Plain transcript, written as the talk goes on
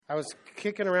I was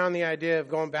kicking around the idea of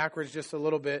going backwards just a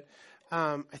little bit.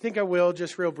 I think I will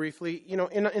just real briefly. You know,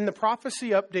 in the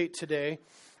prophecy update today,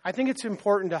 I think it's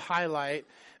important to highlight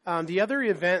the other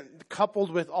event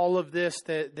coupled with all of this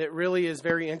that really is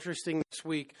very interesting this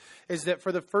week is that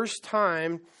for the first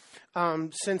time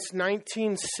since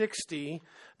 1960,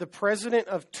 the president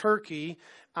of Turkey,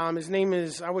 his name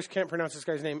is, I always can't pronounce this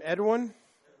guy's name, Erdogan.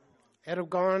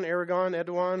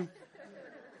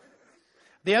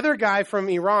 The other guy from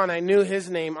Iran, I knew his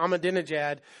name,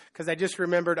 Ahmadinejad, because I just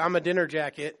remembered I'm a dinner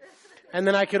jacket. And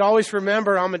then I could always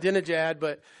remember Ahmadinejad,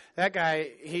 but that guy,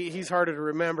 he's harder to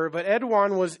remember. But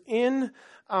Erdogan was in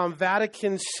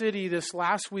Vatican City this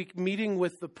last week meeting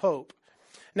with the Pope.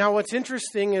 Now, what's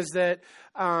interesting is that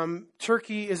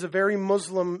Turkey is a very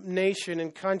Muslim nation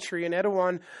and country, and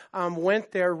Erdogan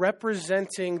went there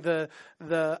representing the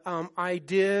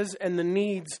ideas and the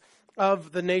needs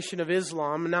of the Nation of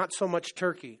Islam, not so much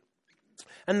Turkey.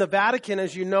 And the Vatican,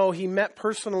 as you know, he met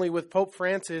personally with Pope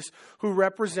Francis, who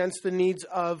represents the needs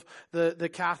of the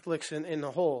Catholics in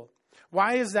the whole.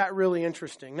 Why is that really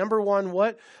interesting? Number one,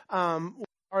 what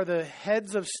are the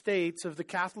heads of states of the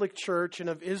Catholic Church and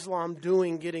of Islam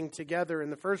doing getting together in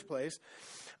the first place?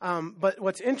 But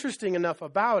what's interesting enough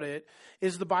about it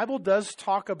is the Bible does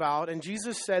talk about, and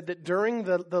Jesus said that during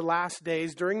the last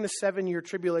days, during the 7-year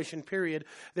tribulation period,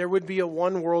 there would be a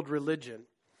one world religion.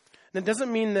 That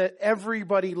doesn't mean that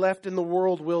everybody left in the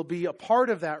world will be a part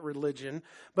of that religion,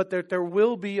 but that there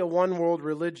will be a one world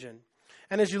religion.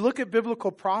 And as you look at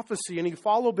biblical prophecy and you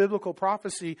follow biblical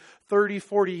prophecy 30,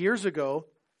 40 years ago,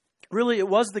 really it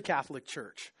was the Catholic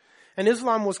Church. And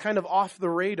Islam was kind of off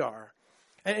the radar.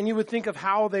 And you would think of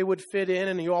how they would fit in,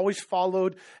 and you always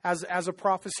followed as a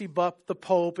prophecy buff the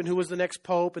Pope and who was the next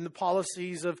Pope and the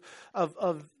policies of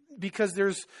because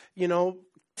there's, you know,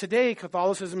 today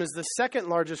Catholicism is the second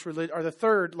largest religion or the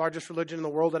third largest religion in the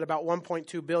world at about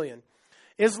 1.2 billion.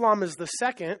 Islam is the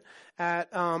second at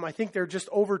I think they're just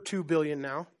over 2 billion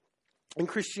now. And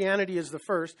Christianity is the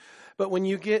first. But when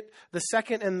you get the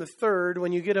second and the third,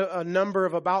 when you get a number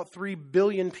of about 3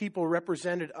 billion people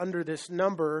represented under this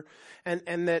number,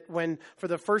 and that when for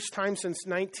the first time since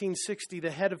 1960, the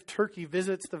head of Turkey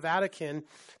visits the Vatican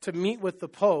to meet with the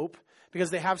Pope because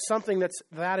they have something that's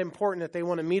that important that they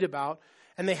want to meet about,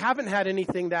 and they haven't had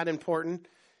anything that important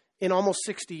in almost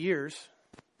 60 years.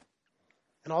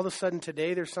 And all of a sudden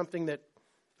today there's something that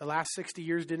the last 60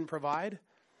 years didn't provide.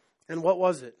 And what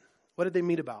was it? What did they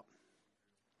meet about?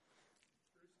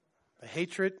 The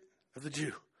hatred of the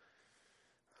Jew.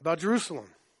 About Jerusalem.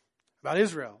 About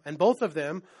Israel. And both of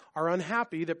them are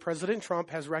unhappy that President Trump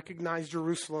has recognized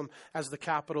Jerusalem as the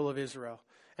capital of Israel.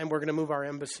 And we're going to move our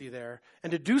embassy there.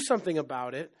 And to do something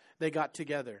about it, they got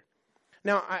together.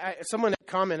 Now, someone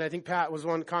commented, I think Pat was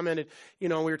one commented, you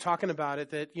know, we were talking about it,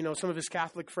 that, you know, some of his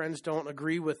Catholic friends don't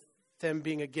agree with them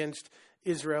being against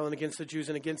Israel and against the Jews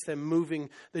and against them moving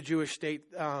the Jewish state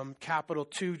capital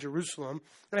to Jerusalem.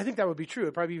 And I think that would be true.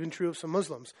 It'd probably be even true of some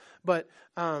Muslims. But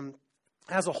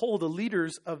as a whole, the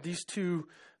leaders of these two,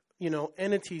 you know,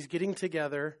 entities getting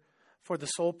together for the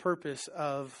sole purpose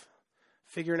of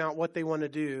figuring out what they want to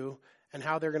do and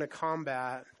how they're going to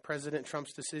combat President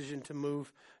Trump's decision to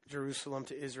move Jerusalem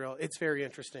to Israel. It's very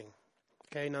interesting.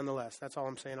 Okay, nonetheless, that's all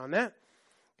I'm saying on that.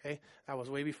 Okay, that was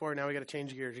way before. Now we got to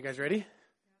change gears. You guys ready?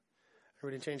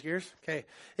 Everybody change gears? Okay.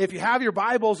 If you have your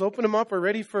Bibles, open them up. We're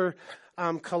ready for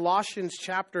Colossians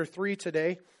chapter 3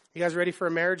 today. You guys ready for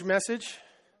a marriage message?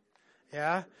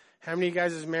 Yeah? How many of you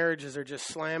guys' marriages are just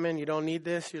slamming? You don't need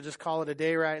this. You'll just call it a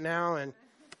day right now. And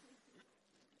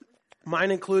mine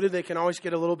included, they can always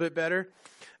get a little bit better.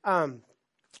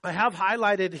 I have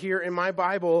highlighted here in my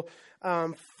Bible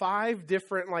 5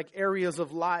 different areas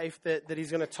of life that he's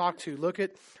going to talk to. Look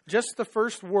at just the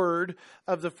first word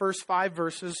of the first 5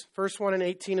 verses. First one in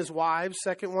 18 is wives.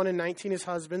 Second one in 19 is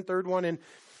husband. Third one in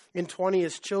 20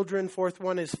 is children. Fourth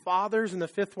one is fathers. And the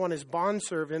fifth one is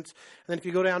bondservants. And then if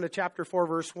you go down to chapter 4,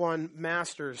 verse 1,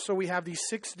 masters. So we have these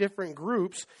 6 different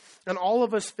groups. And all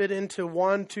of us fit into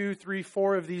 1, 2, 3,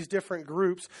 4 of these different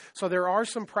groups. So there are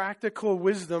some practical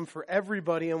wisdom for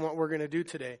everybody in what we're going to do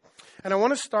today. And I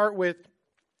want to start with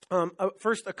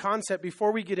first a concept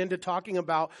before we get into talking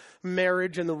about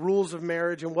marriage and the rules of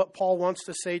marriage and what Paul wants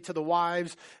to say to the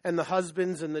wives and the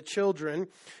husbands and the children.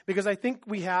 Because I think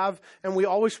we have, and we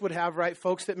always would have, right,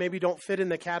 folks that maybe don't fit in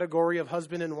the category of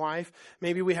husband and wife.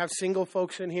 Maybe we have single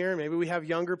folks in here. Maybe we have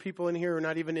younger people in here who are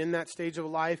not even in that stage of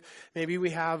life. Maybe we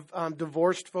have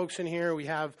divorced folks in here. We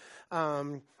have,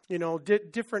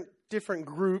 different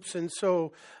groups. And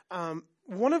so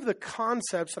one of the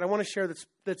concepts that I want to share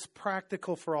that's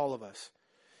practical for all of us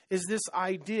is this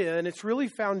idea, and it's really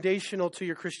foundational to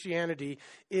your Christianity,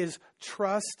 is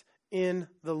trust in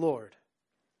the Lord.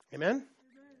 Amen?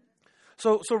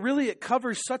 So really it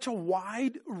covers such a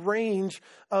wide range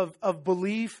of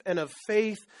belief and of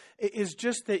faith. It is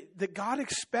just that God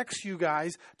expects you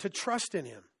guys to trust in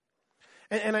him.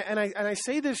 And I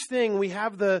say this thing, we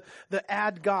have the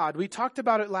add God. We talked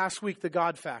about it last week, the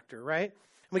God factor, right?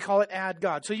 We call it add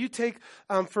God. So you take,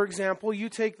 for example, you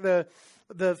take the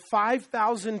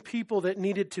 5,000 people that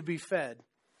needed to be fed,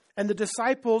 and the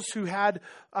disciples who had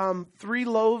 3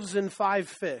 loaves and 5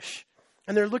 fish.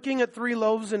 And they're looking at 3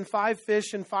 loaves and 5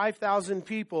 fish and 5,000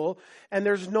 people, and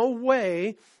there's no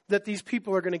way that these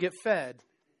people are going to get fed,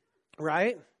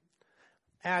 right?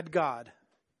 Add God.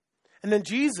 And then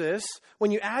Jesus, when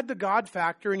you add the God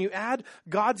factor and you add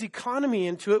God's economy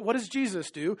into it, what does Jesus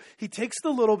do? He takes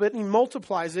the little bit and he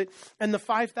multiplies it, and the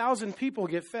 5,000 people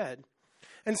get fed.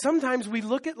 And sometimes we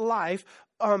look at life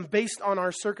based on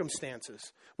our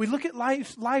circumstances. We look at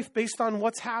life based on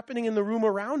what's happening in the room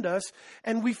around us,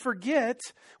 and we forget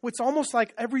what's almost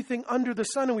like everything under the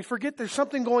sun, and we forget there's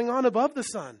something going on above the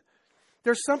sun.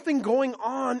 There's something going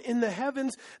on in the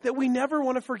heavens that we never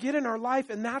want to forget in our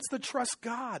life, and that's the trust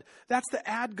God. That's the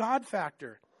add God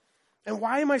factor. And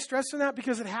why am I stressing that?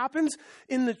 Because it happens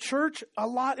in the church a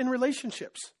lot in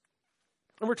relationships.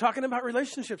 And we're talking about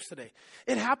relationships today.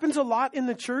 It happens a lot in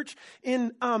the church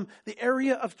in the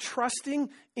area of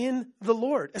trusting in the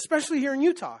Lord, especially here in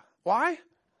Utah. Why?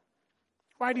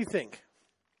 Why do you think?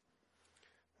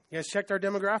 You guys checked our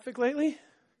demographic lately?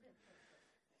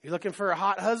 You looking for a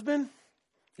hot husband?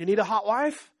 You need a hot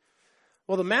wife?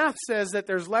 Well, the math says that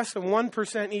there's less than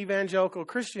 1% evangelical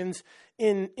Christians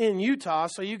in Utah,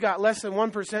 so you got less than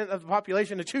 1% of the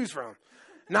population to choose from.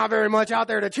 Not very much out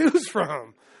there to choose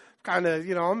from. Kind of,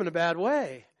 I'm in a bad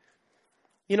way.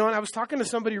 And I was talking to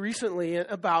somebody recently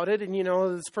about it, and,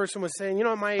 this person was saying,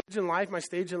 my age in life, my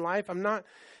stage in life, I'm not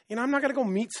going to go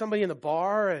meet somebody in the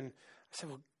bar. And I said,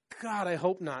 well, God, I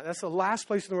hope not. That's the last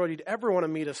place in the world you'd ever want to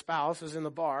meet a spouse is in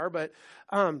the bar. But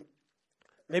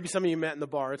maybe some of you met in the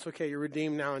bar. It's okay. You're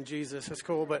redeemed now in Jesus. That's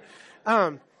cool. But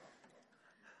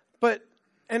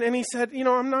And he said,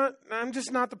 I'm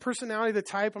just not the personality, the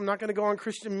type. I'm not going to go on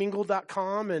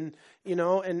ChristianMingle.com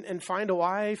and find a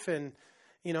wife. And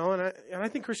I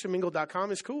think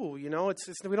ChristianMingle.com is cool. We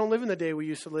don't live in the day we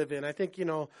used to live in. I think,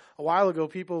 a while ago,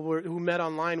 people who met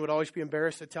online would always be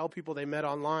embarrassed to tell people they met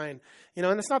online. And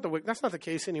that's not the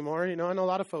case anymore. I know a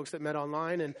lot of folks that met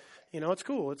online, and, it's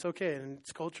cool. It's okay. And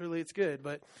it's culturally, it's good.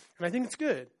 And I think it's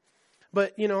good.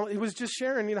 But, it was just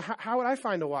sharing, how would I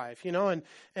find a wife, and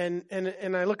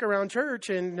I look around church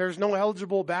and there's no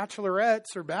eligible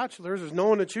bachelorettes or bachelors. There's no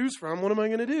one to choose from. What am I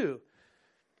going to do?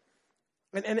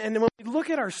 And when we look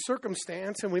at our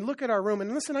circumstance and we look at our room,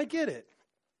 and listen, I get it.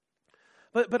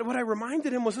 But what I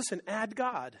reminded him was, listen, add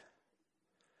God.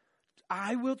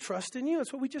 I will trust in you.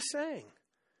 That's what we just sang.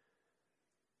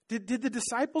 Did the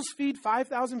disciples feed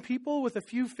 5,000 people with a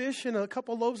few fish and a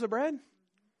couple loaves of bread?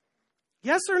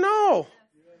 Yes or no?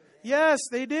 Yes,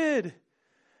 they did.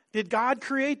 Did God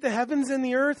create the heavens and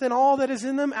the earth and all that is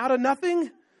in them out of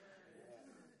nothing?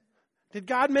 Did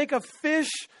God make a fish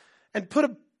and put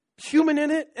a human in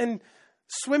it and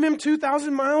swim him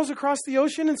 2,000 miles across the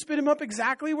ocean and spit him up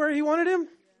exactly where he wanted him?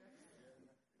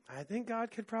 I think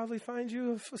God could probably find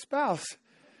you a spouse.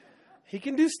 He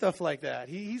can do stuff like that.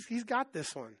 He's got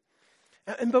this one.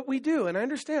 But we do, and I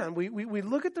understand. We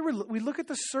look at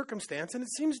the circumstance, and it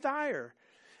seems dire.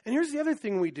 And here's the other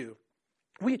thing we do: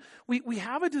 we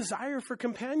have a desire for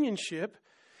companionship,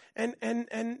 and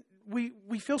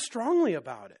we feel strongly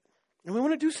about it, and we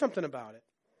want to do something about it.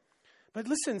 But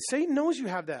listen, Satan knows you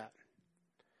have that,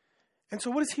 and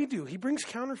so what does he do? He brings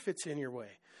counterfeits in your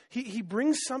way. He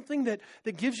brings something that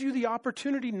gives you the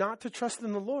opportunity not to trust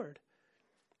in the Lord.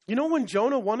 When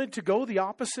Jonah wanted to go the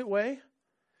opposite way?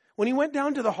 When he went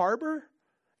down to the harbor,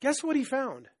 guess what he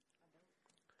found?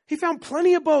 He found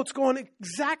plenty of boats going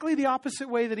exactly the opposite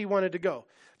way that he wanted to go.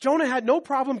 Jonah had no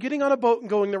problem getting on a boat and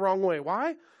going the wrong way.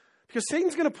 Why? Because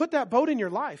Satan's going to put that boat in your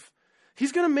life.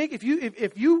 He's going to make, if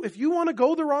you want to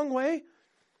go the wrong way,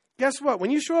 guess what?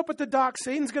 When you show up at the dock,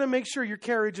 Satan's going to make sure your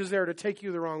carriage is there to take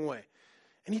you the wrong way.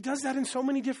 And he does that in so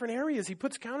many different areas. He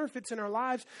puts counterfeits in our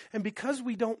lives. And because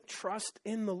we don't trust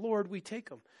in the Lord, we take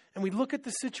them. And we look at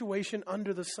the situation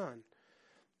under the sun.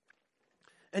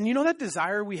 And that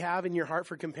desire we have in your heart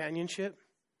for companionship?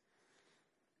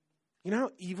 You know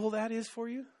how evil that is for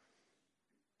you?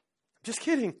 Just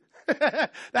kidding.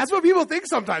 That's what people think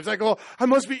sometimes. Like, oh, I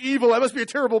must be evil. I must be a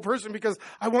terrible person because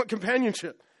I want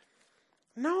companionship.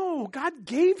 No, God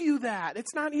gave you that.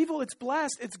 It's not evil. It's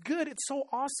blessed. It's good. It's so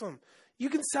awesome. You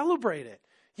can celebrate it.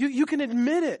 You can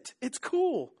admit it. It's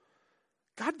cool.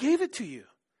 God gave it to you.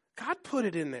 God put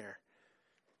it in there.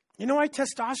 You know why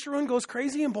testosterone goes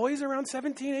crazy in boys around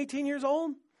 17, 18 years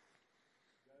old?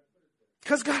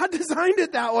 Because God designed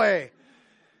it that way.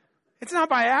 It's not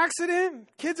by accident.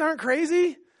 Kids aren't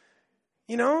crazy,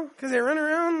 because they run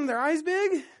around and their eyes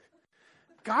big.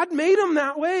 God made them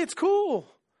that way. It's cool.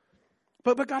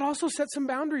 But God also set some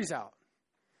boundaries out.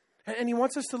 And he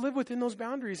wants us to live within those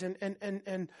boundaries. But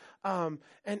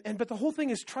the whole thing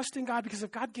is trusting God, because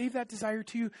if God gave that desire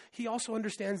to you, he also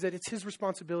understands that it's his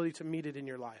responsibility to meet it in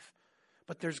your life.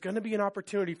 But there's going to be an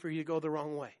opportunity for you to go the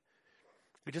wrong way.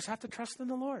 We just have to trust in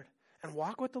the Lord and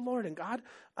walk with the Lord, and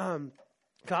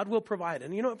God will provide.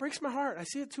 And it breaks my heart. I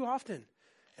see it too often.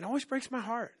 It always breaks my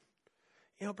heart.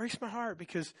 It breaks my heart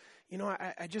because,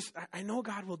 I know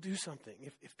God will do something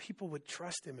if people would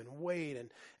trust him and wait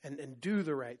and do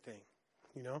the right thing,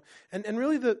 And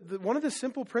really one of the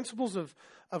simple principles of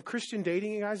Christian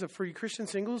dating, guys, for you Christian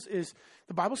singles, is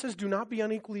the Bible says, do not be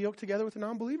unequally yoked together with a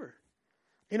non-believer.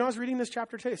 I was reading this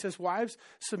chapter today. It says, wives,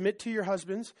 submit to your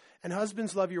husbands, and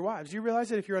husbands, love your wives. Do you realize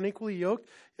that if you're unequally yoked,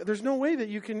 there's no way that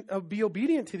you can be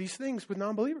obedient to these things with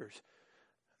non-believers?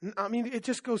 I mean, it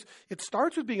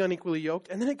starts with being unequally yoked,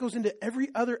 and then it goes into every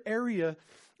other area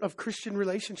of Christian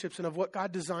relationships and of what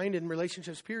God designed in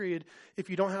relationships, period, if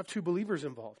you don't have two believers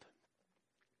involved.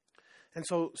 And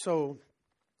so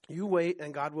you wait,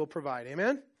 and God will provide.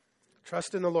 Amen?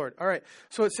 Trust in the Lord. All right.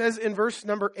 So it says in verse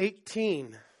number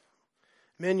 18,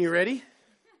 men, you ready?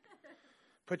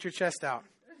 Put your chest out.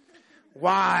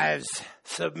 Wives,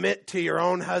 submit to your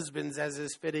own husbands as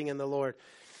is fitting in the Lord.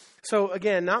 So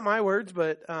again, not my words,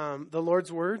 but the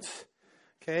Lord's words.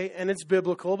 Okay, and it's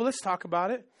biblical, but let's talk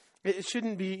about it. It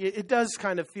shouldn't be, it does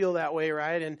kind of feel that way,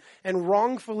 right? And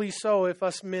wrongfully so if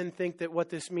us men think that what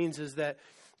this means is that,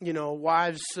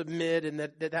 wives submit and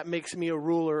that makes me a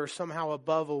ruler or somehow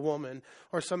above a woman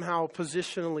or somehow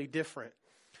positionally different.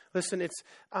 Listen, it's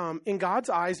in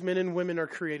God's eyes, men and women are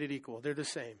created equal. They're the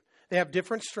same. They have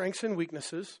different strengths and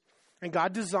weaknesses. And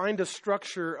God designed a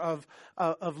structure of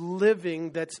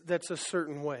living that's a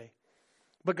certain way.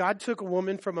 But God took a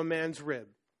woman from a man's rib.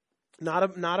 Not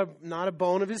a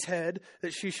bone of his head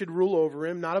that she should rule over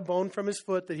him. Not a bone from his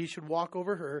foot that he should walk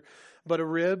over her. But a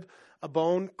rib, a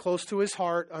bone close to his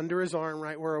heart, under his arm,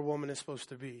 right where a woman is supposed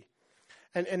to be.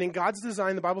 And in God's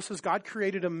design, the Bible says God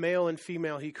created a male and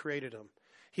female. He created them.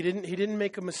 He didn't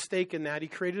make a mistake in that. He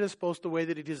created us both the way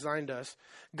that he designed us.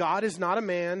 God is not a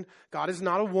man. God is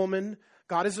not a woman.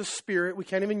 God is a spirit. We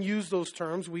can't even use those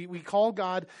terms. We call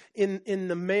God in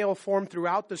the male form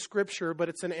throughout the scripture, but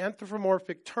it's an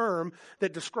anthropomorphic term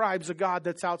that describes a God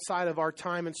that's outside of our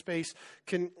time and space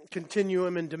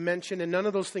continuum and dimension, and none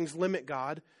of those things limit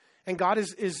God. And God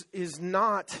is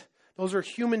not, those are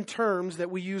human terms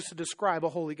that we use to describe a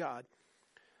holy God.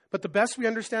 But the best we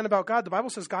understand about God, the Bible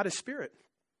says God is spirit.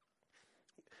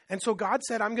 And so God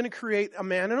said, I'm going to create a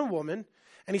man and a woman.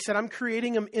 And he said, I'm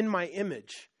creating them in my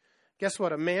image. Guess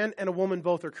what? A man and a woman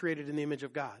both are created in the image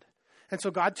of God. And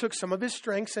so God took some of his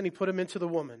strengths and he put them into the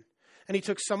woman. And he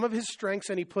took some of his strengths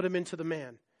and he put them into the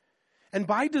man. And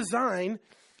by design,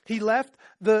 he left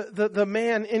the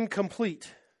man incomplete.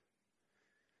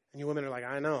 And you women are like,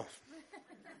 I know.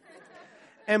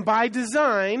 And by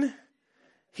design,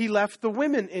 he left the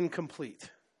women incomplete.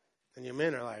 And you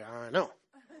men are like, I know.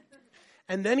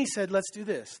 And then he said, let's do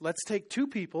this. Let's take two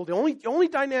people, the only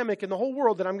dynamic in the whole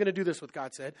world that I'm going to do this with,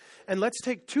 God said, and let's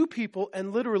take two people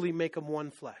and literally make them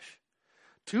one flesh.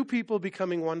 Two people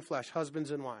becoming one flesh,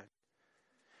 husbands and wives.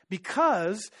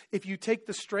 Because if you take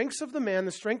the strengths of the man,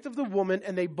 the strength of the woman,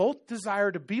 and they both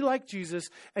desire to be like Jesus,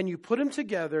 and you put them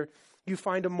together, you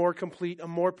find a more complete, a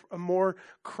more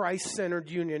Christ-centered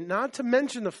union. Not to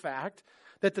mention the fact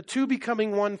that the two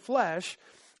becoming one flesh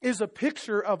is a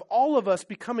picture of all of us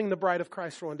becoming the bride of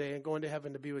Christ one day and going to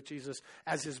heaven to be with Jesus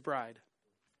as his bride.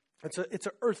 It's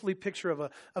an earthly picture of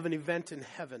an event in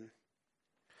heaven.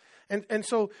 And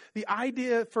so the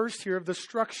idea first here of the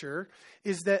structure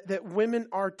is that women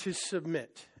are to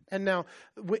submit. And now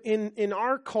in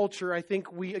our culture, I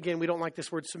think we don't like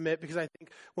this word submit, because I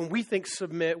think when we think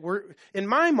submit, in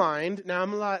my mind, now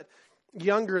I'm a lot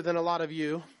younger than a lot of you.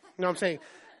 You know what I'm saying?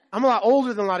 I'm a lot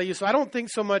older than a lot of you, so I don't think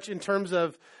so much in terms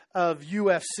of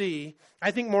UFC.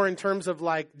 I think more in terms of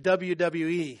like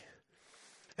WWE.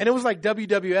 And it was like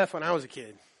WWF when I was a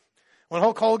kid. When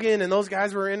Hulk Hogan and those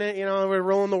guys were in it, we were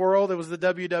ruling the world, it was the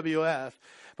WWF.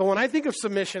 But when I think of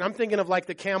submission, I'm thinking of like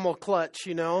the camel clutch,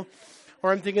 or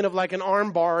I'm thinking of like an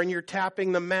arm bar and you're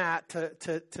tapping the mat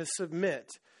to submit.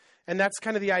 And that's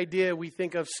kind of the idea we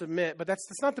think of submit. But that's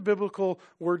not the biblical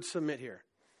word submit here.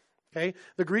 Okay?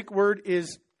 The Greek word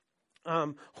is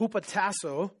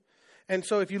hupatasso. And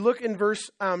so if you look in verse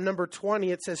number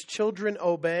 20, it says, children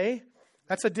obey.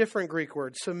 That's a different Greek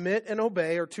word. Submit and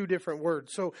obey are two different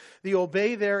words. So the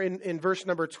obey there in verse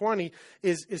number 20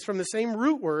 is from the same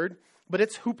root word, but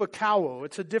it's hupakao.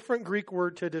 It's a different Greek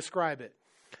word to describe it.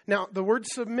 Now, the word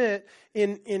submit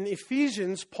in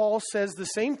Ephesians, Paul says the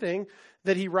same thing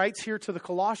that he writes here to the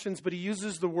Colossians, but he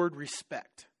uses the word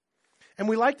respect. And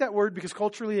we like that word because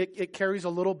culturally it carries a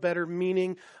little better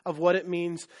meaning of what it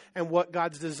means and what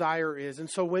God's desire is. And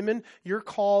so women, your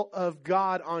call of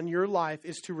God on your life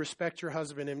is to respect your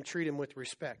husband and treat him with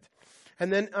respect.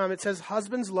 And then it says,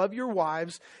 husbands, love your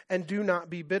wives and do not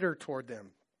be bitter toward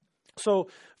them. So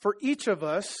for each of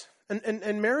us,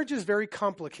 and marriage is very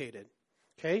complicated,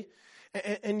 okay?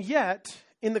 And yet,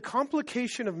 in the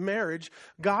complication of marriage,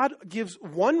 God gives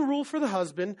one rule for the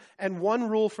husband and one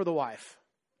rule for the wife.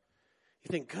 You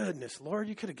think, goodness, Lord,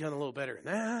 you could have done a little better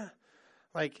than that.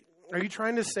 Like, are you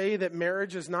trying to say that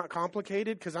marriage is not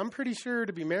complicated? Because I'm pretty sure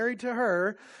to be married to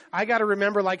her, I got to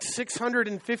remember like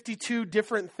 652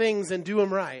 different things and do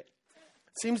them right.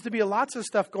 Seems to be lots of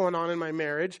stuff going on in my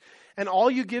marriage. And all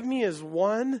you give me is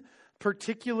one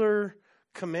particular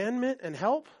commandment and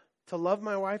help to love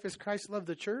my wife as Christ loved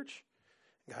the church.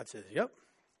 God says, yep.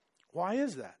 Why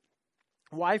is that?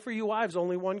 Why for you wives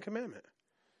only one commandment?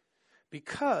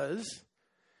 Because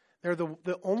they're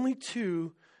the only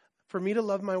two. For me to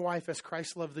love my wife as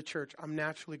Christ loved the church, I'm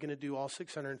naturally going to do all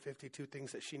 652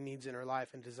 things that she needs in her life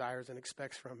and desires and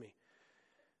expects from me.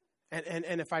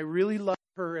 And if I really love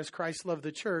her as Christ loved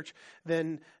the church,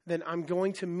 then I'm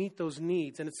going to meet those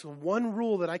needs. And it's the one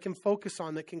rule that I can focus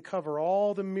on that can cover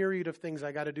all the myriad of things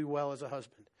I got to do well as a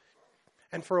husband.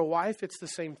 And for a wife, it's the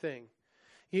same thing.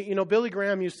 You know, Billy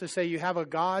Graham used to say, you have a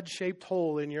God-shaped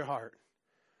hole in your heart.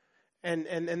 And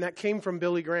that came from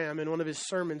Billy Graham in one of his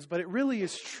sermons, but it really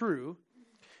is true.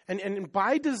 And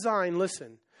by design,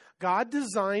 listen, God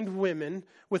designed women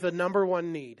with a number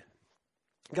one need.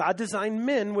 God designed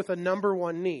men with a number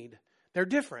one need. They're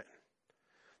different.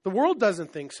 The world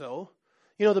doesn't think so.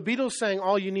 You know, the Beatles sang,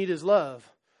 all you need is love.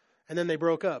 And then they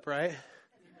broke up, right?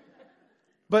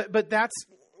 But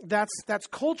that's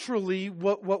culturally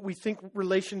what we think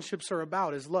relationships are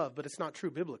about is love, but it's not true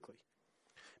biblically.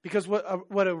 Because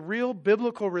what a real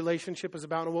biblical relationship is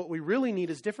about and what we really need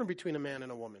is different between a man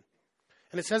and a woman.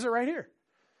 And it says it right here.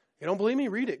 You don't believe me?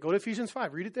 Read it. Go to Ephesians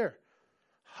 5. Read it there.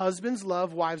 Husbands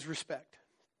love, wives respect.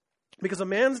 Because a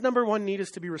man's number one need is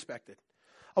to be respected.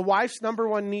 A wife's number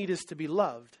one need is to be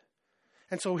loved.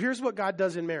 And so here's what God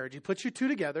does in marriage. He puts you two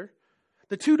together.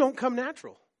 The two don't come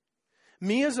natural.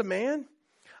 Me as a man,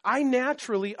 I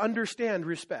naturally understand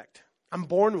respect. I'm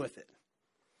born with it.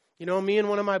 You know, me and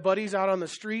one of my buddies out on the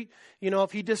street, you know,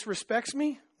 if he disrespects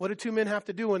me, what do two men have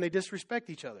to do when they disrespect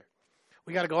each other?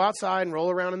 We got to go outside and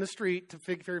roll around in the street to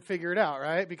figure it out,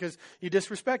 right? Because you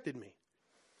disrespected me.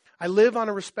 I live on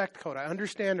a respect code. I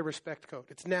understand a respect code.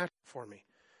 It's natural for me.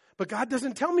 But God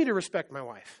doesn't tell me to respect my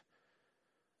wife.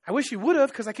 I wish he would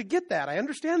have because I could get that. I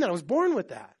understand that. I was born with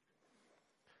that.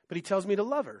 But he tells me to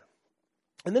love her.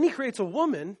 And then he creates a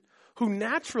woman who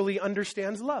naturally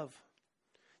understands love.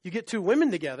 You get two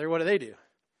women together, what do?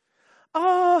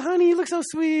 Oh, honey, you look so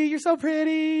sweet. You're so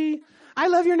pretty. I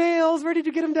love your nails. Where did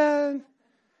you get them done?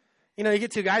 You know, you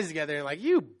get two guys together and like,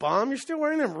 you bum, you're still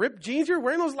wearing them ripped jeans. You were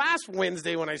wearing those last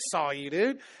Wednesday when I saw you,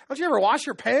 dude. Don't you ever wash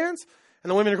your pants? And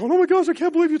the women are going, oh my gosh, I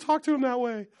can't believe you talked to him that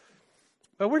way.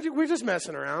 But we're just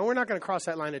messing around. We're not going to cross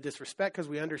that line of disrespect because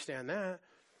we understand that.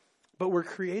 But we're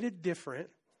created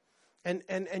different.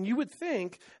 And you would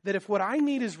think that if what I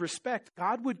need is respect,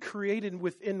 God would create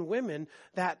within women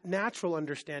that natural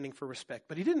understanding for respect.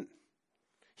 But he didn't.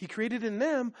 He created in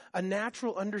them a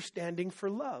natural understanding for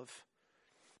love.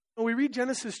 When we read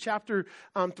Genesis chapter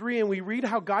 3 and we read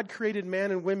how God created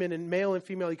man and women and male and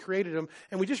female, he created them.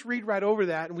 And we just read right over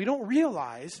that and we don't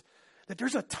realize that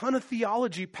there's a ton of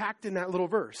theology packed in that little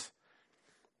verse.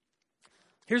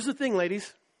 Here's the thing,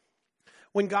 ladies.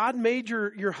 When God made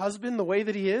your husband the way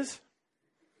that he is,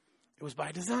 it was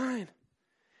by design.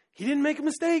 He didn't make a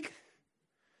mistake.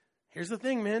 Here's the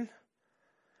thing, man.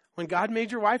 When God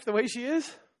made your wife the way she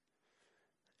is,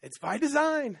 it's by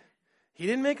design. He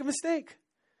didn't make a mistake.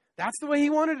 That's the way he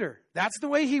wanted her. That's the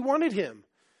way he wanted him.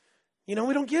 You know,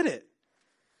 we don't get it.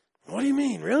 What do you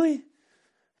mean, really?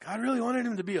 God really wanted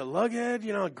him to be a lughead,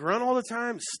 you know, grunt all the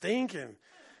time, stink, and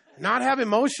not have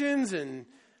emotions, and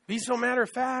be so matter of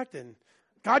fact. And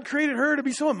God created her to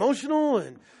be so emotional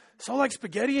and so like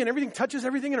spaghetti and everything touches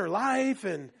everything in her life.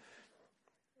 And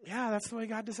yeah, that's the way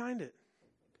God designed it.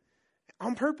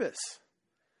 On purpose.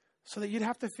 So that you'd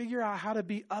have to figure out how to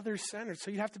be other-centered. So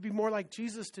you'd have to be more like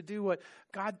Jesus to do what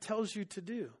God tells you to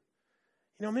do.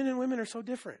 Men and women are so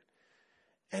different.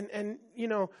 And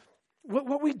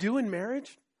what we do in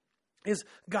marriage is,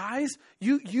 guys,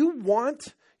 you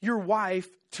want your wife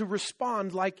to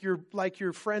respond like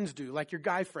your friends do, like your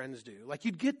guy friends do. Like,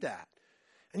 you'd get that.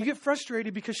 And you get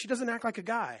frustrated because she doesn't act like a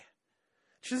guy.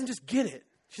 She doesn't just get it.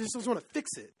 She just doesn't want to fix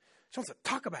it. She wants to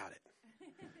talk about it.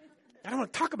 I don't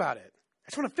want to talk about it. I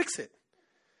just want to fix it.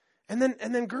 And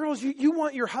then girls, you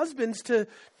want your husbands to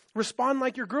respond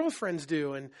like your girlfriends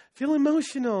do and feel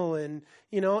emotional and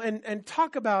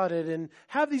talk about it and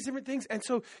have these different things. And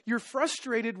so you're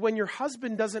frustrated when your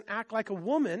husband doesn't act like a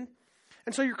woman.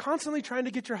 And so you're constantly trying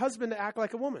to get your husband to act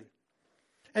like a woman.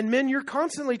 And men, you're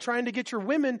constantly trying to get your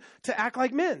women to act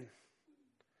like men.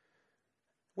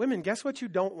 Women, guess what you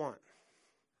don't want?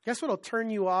 Guess what'll turn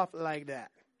you off like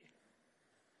that?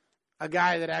 A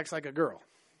guy that acts like a girl.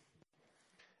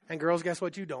 And girls, guess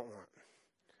what you don't want?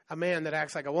 A man that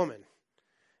acts like a woman.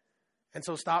 And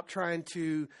so stop trying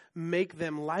to make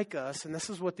them like us. And this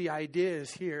is what the idea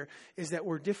is here, is that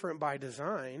we're different by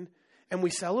design. And we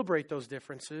celebrate those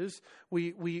differences.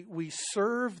 We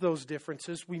serve those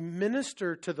differences. We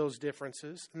minister to those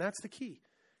differences. And that's the key.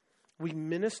 We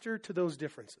minister to those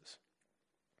differences.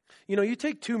 You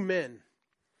take two men.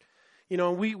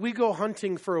 We go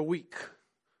hunting for a week.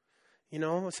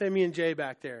 Let's say me and Jay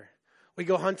back there. We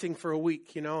go hunting for a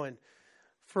week, and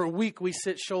for a week we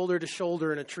sit shoulder to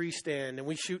shoulder in a tree stand and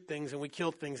we shoot things and we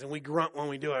kill things and we grunt when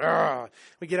we do it.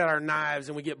 We get out our knives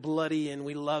and we get bloody and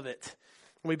we love it.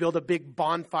 And we build a big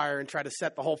bonfire and try to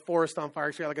set the whole forest on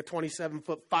fire. So we have like a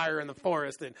 27-foot fire in the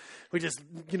forest and we just,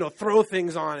 throw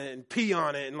things on it and pee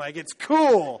on it and it's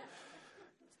cool.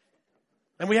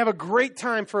 And we have a great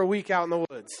time for a week out in the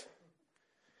woods.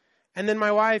 And then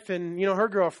my wife and, her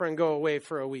girlfriend go away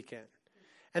for a weekend.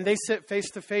 And they sit face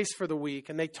to face for the week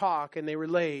and they talk and they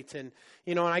relate. And,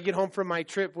 and I get home from my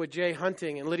trip with Jay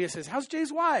hunting and Lydia says, "How's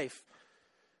Jay's wife?"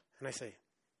 And I say,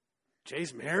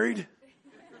 "Jay's married?"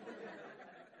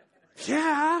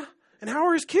 "Yeah. And how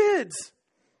are his kids?"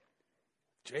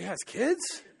 "Jay has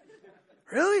kids?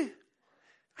 Really?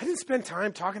 I didn't spend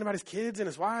time talking about his kids and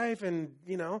his wife and,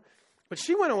 but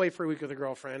she went away for a week with a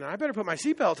girlfriend and I better put my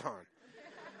seatbelt on.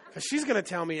 Because she's going to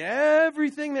tell me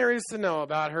everything there is to know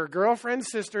about her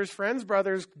girlfriend's sisters, friends,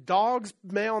 brothers, dog's,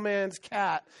 mailman's,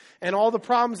 cat, and all the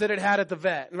problems that it had at the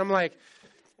vet." And I'm like,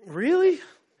 "Really?"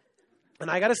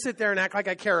 And I got to sit there and act like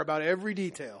I care about every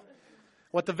detail.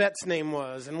 What the vet's name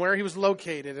was and where he was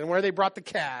located and where they brought the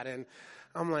cat. And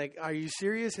I'm like, "Are you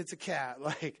serious? It's a cat."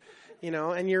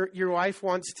 And your wife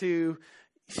wants to...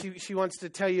 She wants to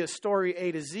tell you a story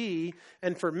A to Z.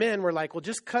 And for men, we're like, well,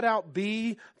 just cut out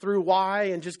B through Y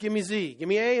and just give me Z. Give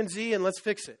me A and Z and let's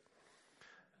fix it.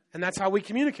 And that's how we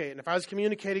communicate. And if I was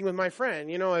communicating with my friend,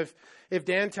 if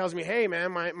Dan tells me, "Hey,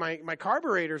 man, my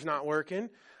carburetor's not working,"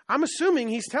 I'm assuming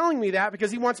he's telling me that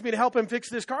because he wants me to help him fix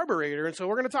this carburetor. And so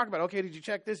we're going to talk about, okay, did you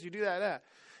check this? You do that.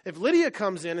 If Lydia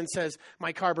comes in and says,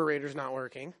 "My carburetor's not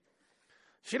working,"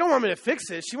 she don't want me to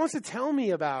fix it. She wants to tell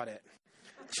me about it.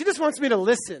 She just wants me to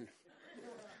listen.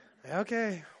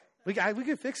 Okay, we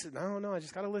can fix it. No, I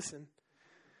just got to listen.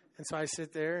 And so I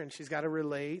sit there and she's got to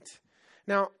relate.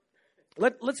 Now,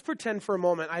 let's pretend for a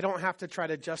moment I don't have to try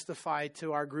to justify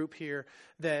to our group here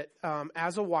that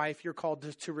as a wife, you're called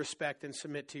to respect and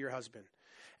submit to your husband.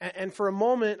 And for a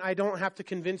moment, I don't have to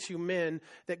convince you men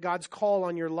that God's call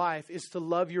on your life is to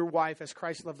love your wife as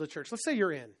Christ loved the church. Let's say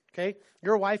you're in, okay?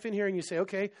 You're a wife in here and you say,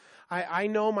 "Okay, I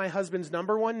know my husband's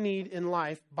number one need in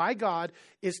life by God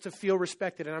is to feel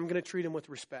respected, and I'm going to treat him with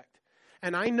respect.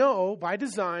 And I know by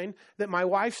design that my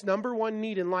wife's number one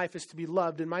need in life is to be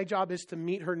loved, and my job is to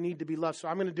meet her need to be loved. So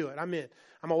I'm going to do it. I'm in.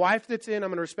 I'm a wife that's in. I'm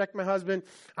going to respect my husband.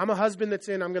 I'm a husband that's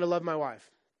in. I'm going to love my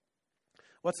wife."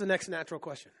 What's the next natural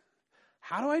question?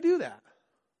 How do I do that?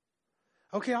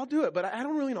 Okay, I'll do it, but I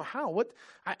don't really know how.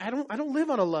 I don't live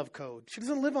on a love code. She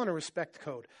doesn't live on a respect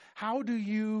code. How do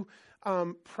you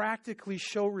practically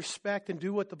show respect and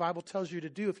do what the Bible tells you to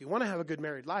do? If you want to have a good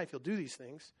married life, you'll do these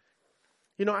things.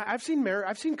 I've seen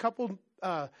married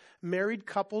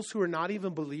couples who are not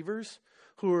even believers,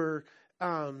 who are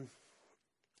I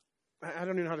don't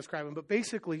even know how to describe them, but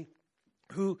basically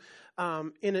who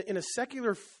in a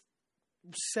secular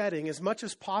setting, as much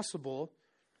as possible,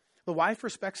 the wife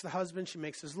respects the husband. She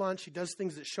makes his lunch. She does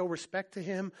things that show respect to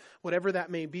him, whatever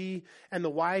that may be. And the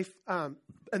wife and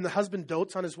the husband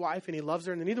dotes on his wife, and he loves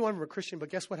her. And neither one of them are Christian. But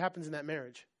guess what happens in that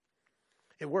marriage?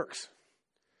 It works.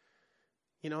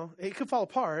 It could fall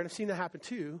apart. I've seen that happen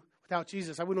too. Without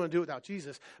Jesus, I wouldn't want to do it without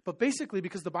Jesus. But basically,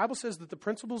 because the Bible says that the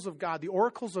principles of God, the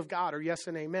oracles of God, are yes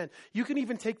and amen. You can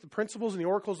even take the principles and the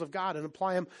oracles of God and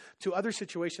apply them to other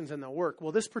situations and they'll work.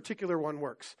 Well, this particular one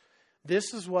works.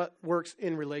 This is what works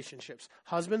in relationships.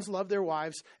 Husbands love their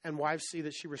wives, and wives see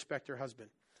that she respects her husband.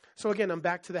 So again, I'm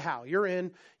back to the how. You're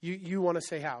in, you want to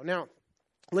say how. Now,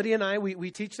 Lydia and I,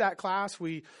 we teach that class.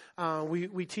 We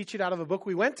teach it out of a book.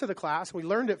 We went to the class. We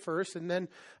learned it first, and then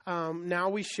now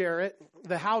we share it,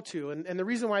 the how-to. And the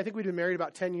reason why I think we'd been married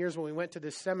about 10 years when we went to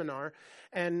this seminar,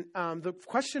 and the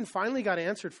question finally got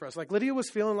answered for us. Like Lydia was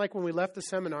feeling like when we left the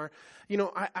seminar,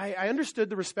 I understood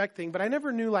the respect thing, but I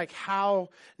never knew like how.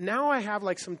 Now I have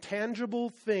like some tangible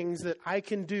things that I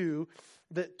can do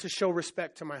to show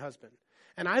respect to my husband.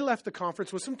 And I left the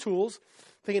conference with some tools,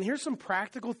 thinking, here's some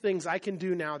practical things I can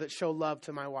do now that show love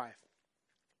to my wife.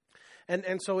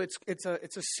 And so it's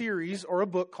a series or a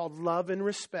book called Love and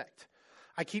Respect.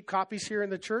 I keep copies here in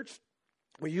the church.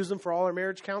 We use them for all our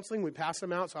marriage counseling. We pass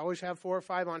them out, so I always have 4 or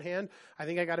 5 on hand. I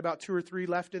think I got about 2 or 3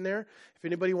 left in there. If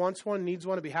anybody wants one, needs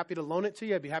one, I'd be happy to loan it to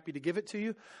you. I'd be happy to give it to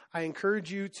you. I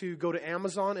encourage you to go to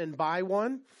Amazon and buy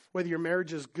one, whether your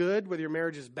marriage is good, whether your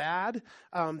marriage is bad.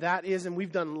 And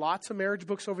we've done lots of marriage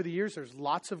books over the years. There's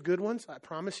lots of good ones, I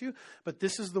promise you. But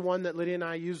this is the one that Lydia and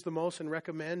I use the most and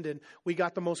recommend, and we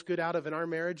got the most good out of in our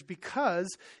marriage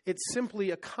because it's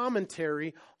simply a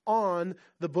commentary on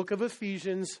the book of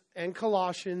Ephesians and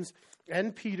Colossians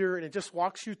and Peter, and it just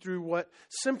walks you through what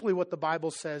the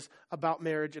Bible says about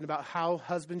marriage and about how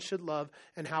husbands should love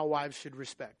and how wives should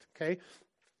respect, okay?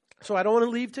 So I don't want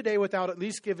to leave today without at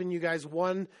least giving you guys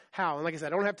one how. And like I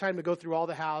said, I don't have time to go through all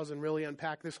the hows and really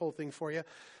unpack this whole thing for you.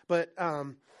 But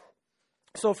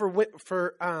so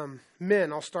for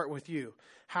men, I'll start with you.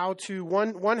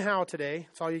 One how today.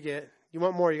 That's all you get. You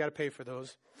want more, you got to pay for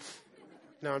those.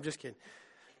 No, I'm just kidding.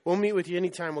 We'll meet with you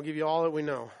anytime. We'll give you all that we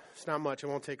know. It's not much. It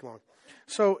won't take long.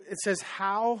 So it says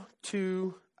how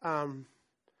to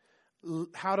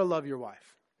love your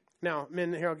wife. Now,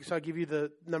 men, here, so I'll give you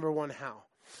the number one how.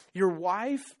 Your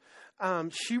wife,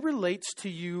 she relates to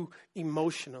you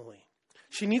emotionally.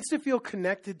 She needs to feel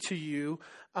connected to you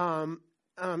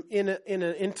in an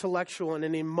intellectual and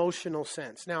an emotional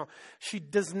sense. Now, she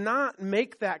does not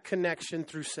make that connection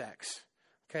through sex.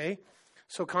 Okay?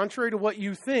 So contrary to what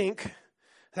you think,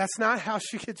 that's not how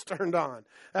she gets turned on.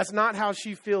 That's not how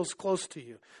she feels close to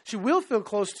you. She will feel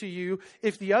close to you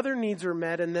if the other needs are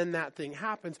met and then that thing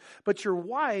happens. But your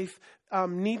wife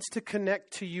needs to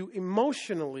connect to you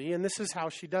emotionally, and this is how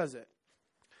she does it.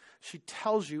 She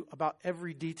tells you about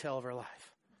every detail of her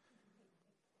life.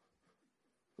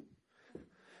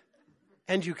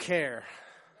 And you care.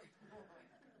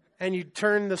 And you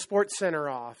turn the sports center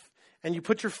off. And you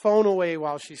put your phone away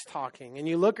while she's talking. And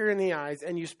you look her in the eyes.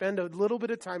 And you spend a little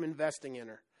bit of time investing in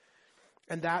her.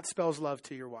 And that spells love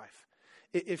to your wife.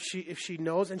 If she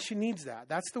knows, and she needs that.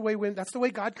 That's the way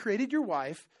God created your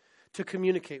wife to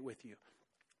communicate with you.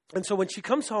 And so when she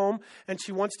comes home and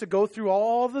she wants to go through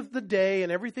all the day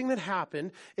and everything that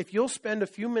happened, if you'll spend a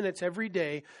few minutes every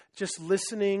day just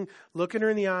listening, looking her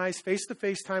in the eyes,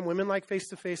 face-to-face time. Women like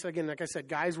face-to-face. Again, like I said,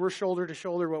 guys, we're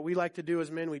shoulder-to-shoulder. What we like to do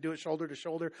as men, we do it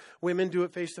shoulder-to-shoulder. Women do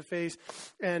it face-to-face.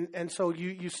 And so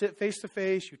you sit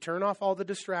face-to-face. You turn off all the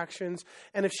distractions.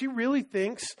 And if she really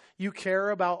thinks you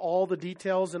care about all the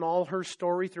details and all her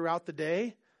story throughout the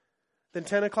day, then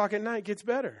 10 o'clock at night gets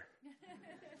better.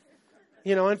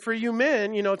 And for you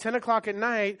men, 10 o'clock at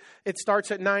night, it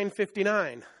starts at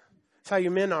 9:59. That's how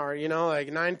you men are, like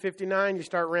 9:59, you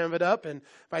start ramping it up, and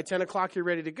by 10 o'clock, you're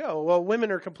ready to go. Well,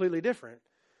 women are completely different.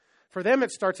 For them, it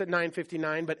starts at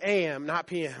 9:59, but a.m., not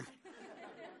p.m.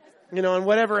 And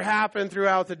whatever happened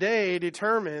throughout the day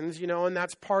determines, and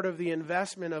that's part of the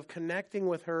investment of connecting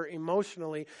with her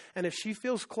emotionally. And if she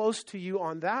feels close to you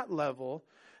on that level,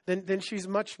 then she's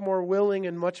much more willing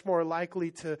and much more likely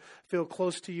to feel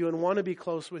close to you and want to be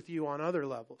close with you on other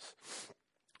levels.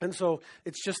 And so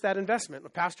it's just that investment. A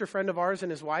pastor friend of ours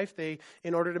and his wife,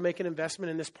 in order to make an investment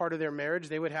in this part of their marriage,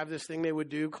 they would have this thing they would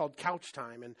do called couch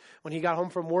time. And when he got home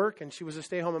from work, and she was a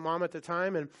stay-home mom at the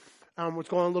time, and was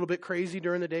going a little bit crazy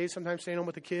during the day, sometimes staying home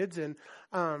with the kids, and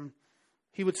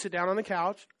he would sit down on the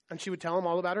couch, and she would tell him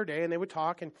all about her day, and they would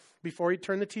talk. And before he'd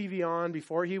turn the TV on,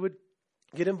 before he would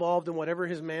get involved in whatever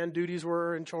his man duties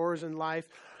were and chores in life,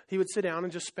 he would sit down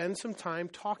and just spend some time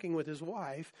talking with his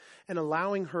wife and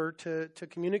allowing her to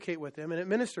communicate with him, and it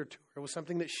ministered to her. It was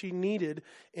something that she needed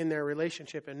in their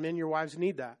relationship, and men, your wives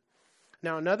need that.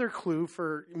 Now, another clue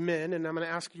for men, and I'm going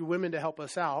to ask you women to help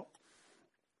us out.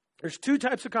 There's 2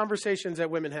 types of conversations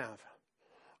that women have.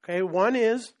 Okay, one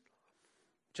is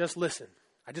just listen.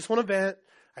 I just want to vent.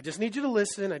 I just need you to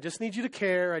listen. I just need you to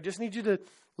care. I just need you to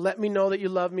let me know that you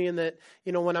love me, and that,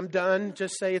 when I'm done,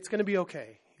 just say it's going to be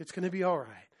okay. It's going to be all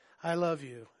right. I love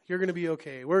you. You're going to be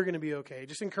okay. We're going to be okay.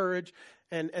 Just encourage.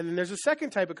 And then there's a second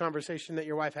type of conversation that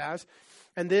your wife has.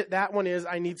 And that one is,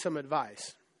 I need some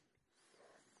advice.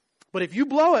 But if you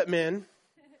blow it, men,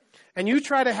 and you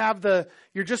try to have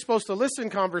you're just supposed to listen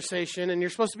conversation, and you're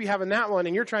supposed to be having that one,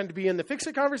 and you're trying to be in the fix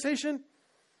it conversation,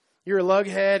 you're a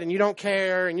lughead, and you don't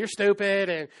care, and you're stupid,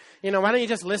 and, why don't you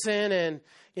just listen? And,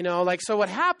 so what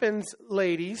happens,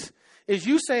 ladies, is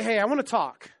you say, hey, I want to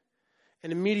talk.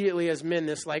 And immediately as men,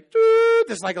 this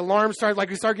alarm starts,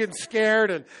 we start getting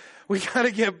scared, and we got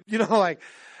to get,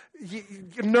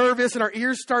 nervous, and our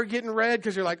ears start getting red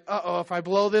because you're like, uh-oh, if I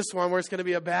blow this one, where it's going to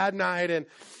be a bad night, and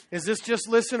is this just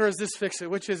listen or is this fix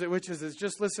it? Which is it? It's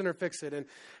just listen or fix it. And,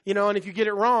 and if you get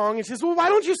it wrong, it says, well, why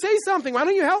don't you say something? Why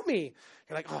don't you help me?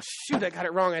 You're like, oh, shoot, I got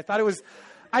it wrong. I thought it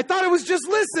was just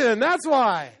listen. That's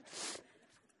why.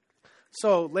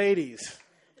 So, ladies,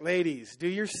 do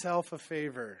yourself a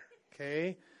favor,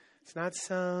 okay? It's not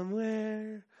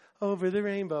somewhere over the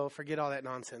rainbow. Forget all that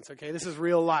nonsense, okay? This is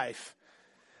real life.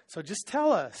 So just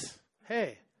tell us,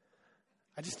 hey,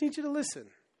 I just need you to listen.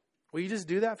 Will you just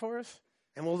do that for us?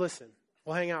 And we'll listen.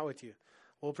 We'll hang out with you.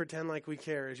 We'll pretend like we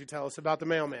care as you tell us about the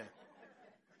mailman.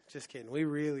 Just kidding. We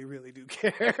really, really do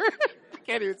care. I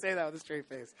can't even say that with a straight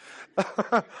face.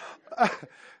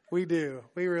 We do.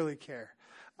 We really care.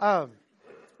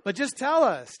 But just tell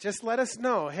us. Just let us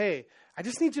know, hey, I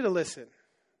just need you to listen.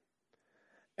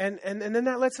 And then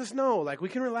that lets us know, we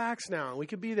can relax now. We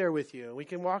can be there with you. We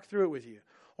can walk through it with you.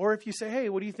 Or if you say, hey,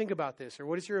 what do you think about this? Or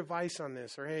what is your advice on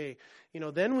this? Or, hey,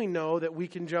 then we know that we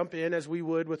can jump in as we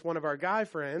would with one of our guy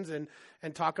friends and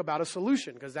talk about a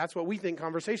solution, because that's what we think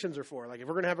conversations are for. If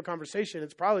we're going to have a conversation,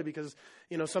 it's probably because,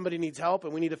 somebody needs help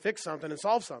and we need to fix something and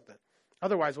solve something.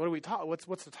 Otherwise, what do we talk?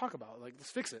 What's to talk about? Let's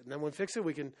fix it. And then when we fix it,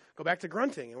 we can go back to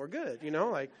grunting and we're good,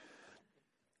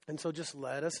 And so just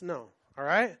let us know. All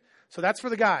right? So that's for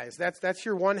the guys. That's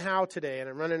your one how today, and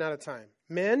I'm running out of time.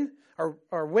 Men or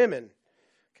women.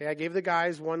 Okay, I gave the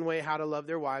guys one way how to love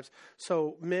their wives.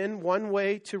 So men, one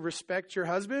way to respect your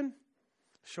husband,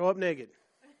 show up naked.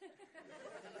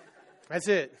 That's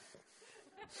it.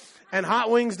 And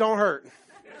hot wings don't hurt.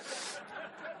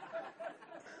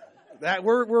 That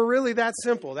we're really that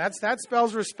simple. That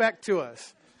spells respect to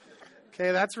us.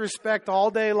 Okay, that's respect all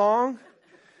day long.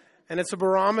 And it's a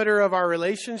barometer of our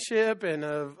relationship and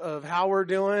of how we're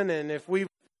doing, and if we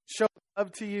show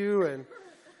love to you,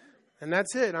 and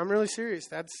that's it. I'm really serious.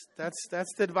 That's the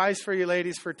advice for you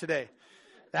ladies for today.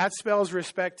 That spells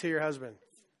respect to your husband.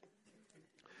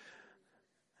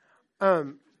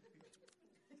 We're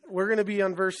going to be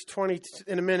on verse 20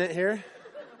 in a minute here.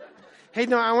 Hey,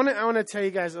 no, I want to tell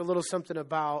you guys a little something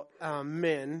about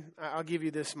men. I'll give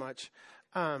you this much.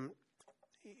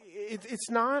 It's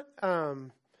not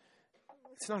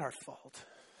our fault.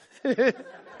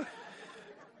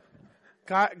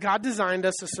 God designed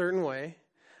us a certain way.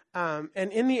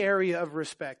 And in the area of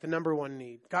respect, the number one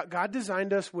need, God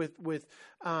designed us with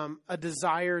a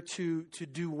desire to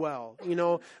do well.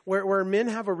 Where men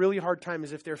have a really hard time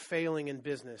is if they're failing in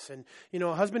business. And,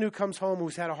 a husband who comes home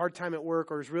who's had a hard time at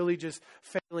work or is really just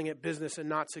failing at business and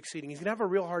not succeeding, he's going to have a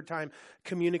real hard time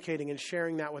communicating and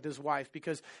sharing that with his wife,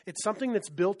 because it's something that's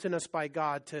built in us by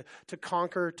God to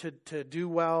conquer, to do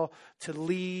well, to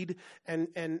lead.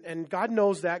 And God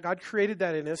knows that. God created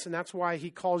that in us, and that's why he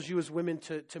calls you as women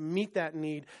to meet that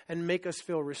need and make us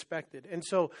feel respected. And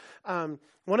so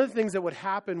one of the things that would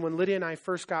happen when Lydia and I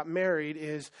first got married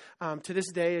is, to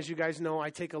this day, as you guys know,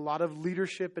 I take a lot of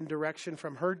leadership and direction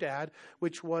from her dad,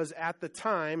 which was at the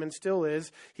time and still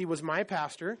is, he was my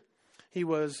pastor. He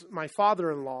was my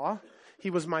father-in-law. He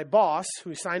was my boss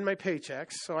who signed my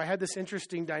paychecks. So I had this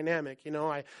interesting dynamic.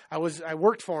 I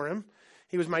worked for him.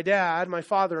 He was my dad, my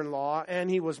father-in-law, and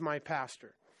he was my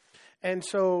pastor. And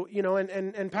so,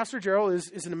 and Pastor Gerald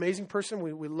is an amazing person.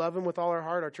 We love him with all our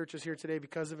heart. Our church is here today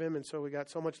because of him. And so we got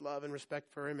so much love and respect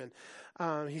for him.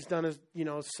 And he's done,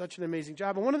 such an amazing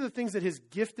job. And one of the things that he's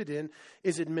gifted in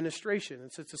is administration.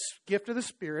 It's a gift of the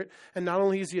Spirit. And not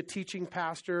only is he a teaching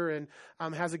pastor and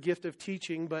has a gift of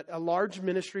teaching, but a large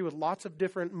ministry with lots of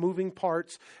different moving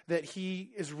parts that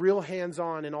he is real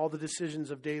hands-on in all the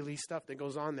decisions of daily stuff that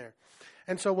goes on there.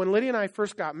 And so when Lydia and I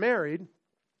first got married,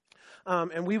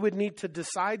 and we would need to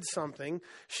decide something,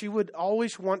 she would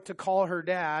always want to call her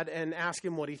dad and ask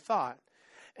him what he thought.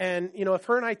 And, if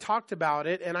her and I talked about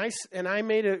it and I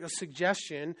made a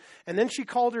suggestion, and then she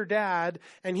called her dad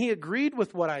and he agreed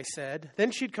with what I said,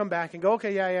 then she'd come back and go,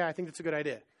 okay, yeah, I think that's a good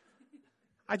idea.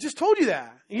 I just told you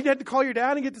that. You had to call your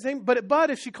dad and get the same.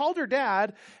 But if she called her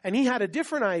dad and he had a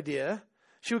different idea,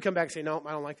 she would come back and say, no,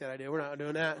 I don't like that idea. We're not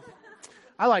doing that.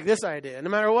 I like this idea, no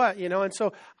matter what, And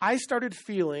so I started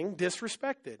feeling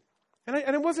disrespected.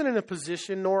 And I wasn't in a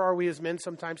position, nor are we as men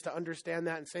sometimes, to understand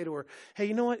that and say to her, hey,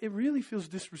 you know what? It really feels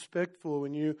disrespectful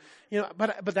when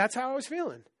but that's how I was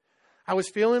feeling. I was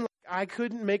feeling like I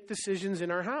couldn't make decisions in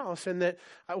our house, and that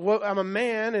I'm a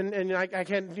man, and I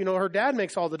can't, her dad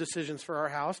makes all the decisions for our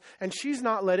house, and she's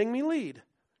not letting me lead.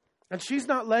 And she's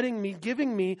not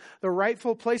giving me the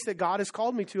rightful place that God has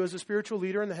called me to as a spiritual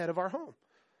leader and the head of our home.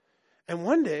 And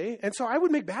one day, and so I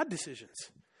would make bad decisions.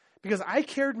 Because I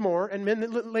cared more, and men,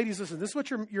 ladies, listen, this is what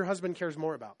your husband cares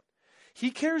more about. He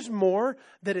cares more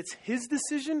that it's his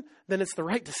decision than it's the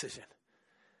right decision.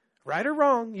 Right or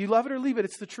wrong, you love it or leave it,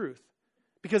 it's the truth.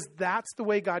 Because that's the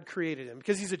way God created him.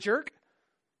 Because he's a jerk?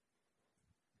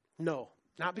 No,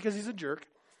 not because he's a jerk.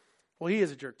 Well, he is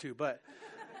a jerk too, but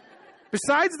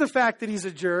besides the fact that he's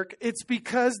a jerk, it's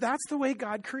because that's the way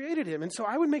God created him. And so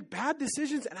I would make bad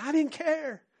decisions, and I didn't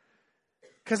care.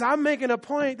 Because I'm making a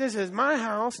point, this is my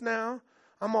house now.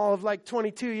 I'm all of like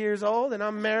 22 years old, and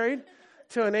I'm married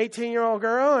to an 18-year-old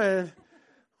girl. And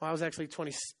I was actually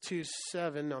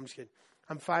 7. No, I'm just kidding.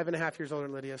 I'm 5.5 years older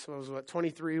than Lydia, so I was,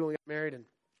 23 when we got married. And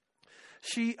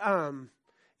she, and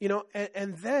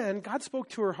then God spoke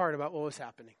to her heart about what was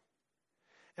happening.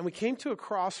 And we came to a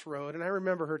crossroad, and I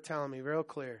remember her telling me real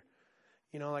clear,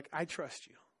 I trust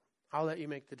you. I'll let you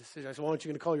make the decision. I said, well, aren't you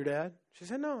going to call your dad? She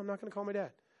said, no, I'm not going to call my dad.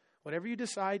 Whatever you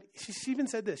decide, she even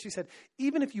said this. She said,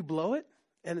 even if you blow it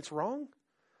and it's wrong,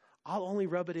 I'll only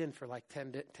rub it in for like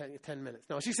 10 minutes.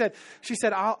 No, she said,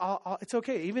 I'll it's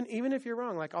okay. Even if you're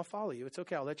wrong, I'll follow you. It's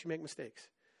okay. I'll let you make mistakes.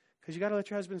 Because you got to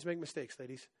let your husbands make mistakes,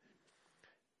 ladies.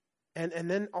 And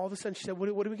then all of a sudden she said, what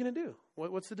are we going to do?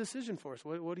 What's the decision for us?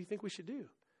 What do you think we should do?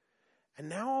 And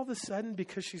now all of a sudden,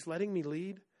 because she's letting me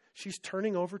lead, she's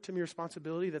turning over to me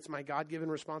responsibility. That's my God-given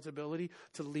responsibility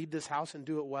to lead this house and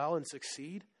do it well and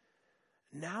succeed.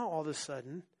 Now, all of a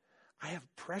sudden, I have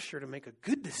pressure to make a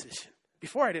good decision.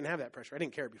 Before, I didn't have that pressure. I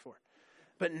didn't care before.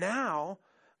 But now,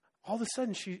 all of a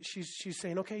sudden, she's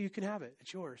saying, okay, you can have it.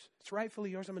 It's yours. It's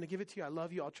rightfully yours. I'm going to give it to you. I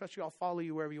love you. I'll trust you. I'll follow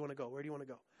you wherever you want to go. Where do you want to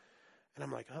go? And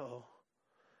I'm like, uh-oh,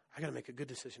 I got to make a good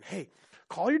decision. Hey,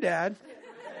 call your dad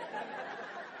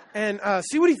and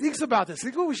see what he thinks about this.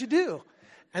 Think what we should do.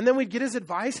 And then we'd get his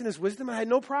advice and his wisdom. I had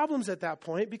no problems at that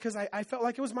point because I felt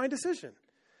like it was my decision.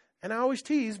 And I always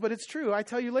tease, but it's true. I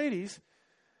tell you, ladies,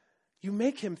 you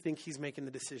make him think he's making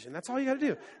the decision. That's all you got to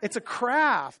do. It's a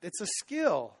craft. It's a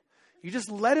skill. You just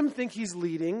let him think he's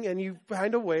leading, and you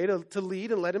find a way to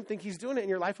lead and let him think he's doing it, and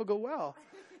your life will go well.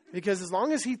 Because as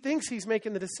long as he thinks he's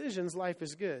making the decisions, life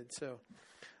is good. So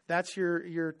that's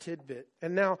your tidbit.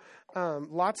 And now,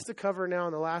 lots to cover now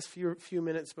in the last few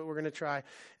minutes, but we're going to try.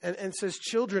 And it says,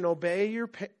 Children, obey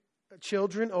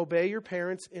your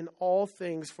parents in all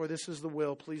things, for this is the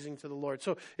will pleasing to the Lord.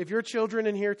 So if you're children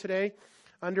in here today,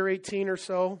 under 18 or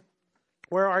so,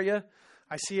 where are you?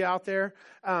 I see you out there.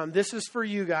 This is for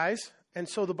you guys. And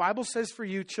so the Bible says for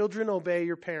you, children, obey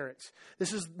your parents.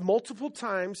 This is multiple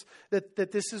times that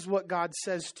this is what God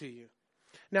says to you.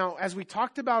 Now, as we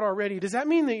talked about already, does that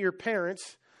mean that your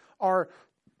parents are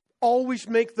always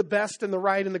make the best and the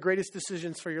right and the greatest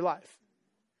decisions for your life?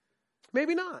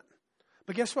 Maybe not.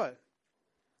 But guess what?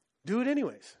 Do it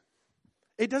anyways.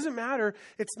 It doesn't matter.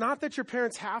 It's not that your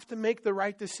parents have to make the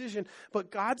right decision,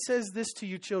 but God says this to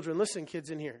you, children. Listen,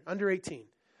 kids in here, under 18.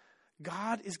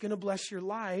 God is going to bless your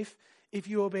life if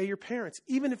you obey your parents,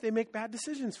 even if they make bad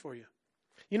decisions for you.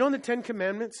 You know, in the 10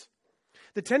 Commandments,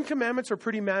 the 10 Commandments are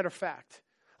pretty matter of fact.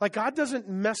 Like, God doesn't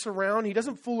mess around. He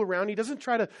doesn't fool around. He doesn't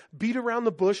try to beat around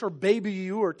the bush or baby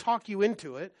you or talk you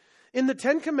into it. In the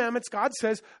 10 Commandments, God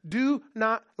says, do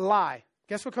not lie.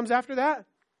 Guess what comes after that?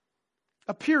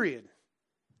 A period.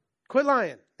 Quit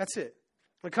lying. That's it.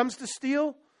 When it comes to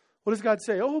steal, what does God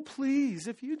say? Oh, please,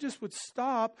 if you just would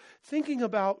stop thinking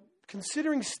about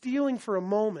considering stealing for a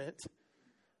moment.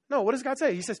 No, what does God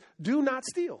say? He says, do not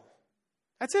steal.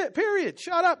 That's it, period.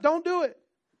 Shut up. Don't do it.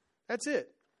 That's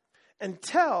it.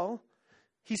 Until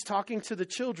he's talking to the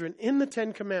children in the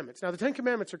 10 Commandments. Now, the 10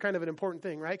 Commandments are kind of an important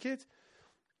thing, right, kids?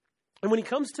 And when he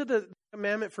comes to the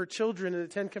commandment for children in the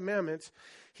 10 Commandments,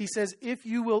 he says, if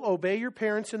you will obey your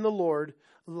parents in the Lord,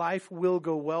 life will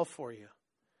go well for you.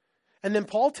 And then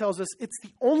Paul tells us it's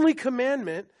the only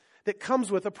commandment that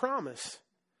comes with a promise.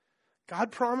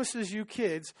 God promises you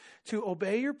kids to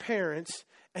obey your parents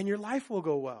and your life will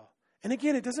go well. And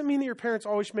again, it doesn't mean that your parents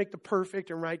always make the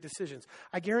perfect and right decisions.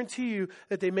 I guarantee you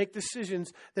that they make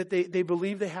decisions that they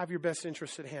believe they have your best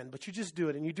interests at hand. But you just do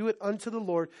it, and you do it unto the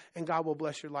Lord, and God will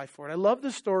bless your life for it. I love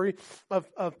the story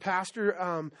of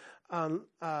Pastor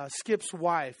Skip's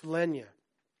wife, Lenya.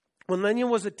 When Lenya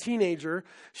was a teenager,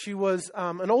 she was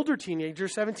an older teenager,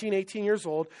 17, 18 years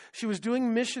old. She was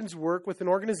doing missions work with an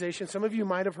organization, some of you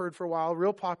might have heard for a while,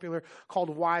 real popular,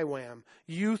 called YWAM,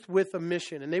 Youth with a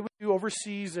Mission. And they would do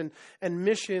overseas and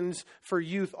missions for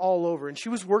youth all over. And she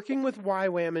was working with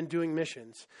YWAM and doing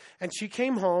missions. And she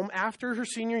came home after her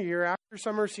senior year, after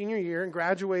summer senior year, and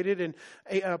graduated and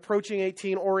approaching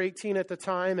 18 or 18 at the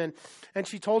time. And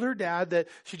she told her dad that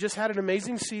she just had an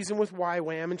amazing season with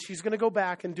YWAM and she's going to go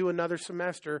back and do another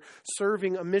semester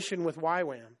serving a mission with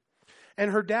YWAM.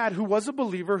 And her dad, who was a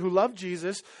believer, who loved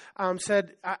Jesus,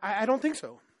 said, I don't think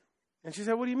so. And she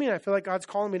said, what do you mean? I feel like God's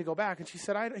calling me to go back. And he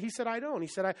said, I don't. He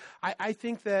said, I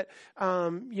think that, I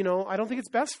don't think it's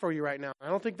best for you right now. I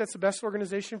don't think that's the best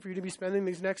organization for you to be spending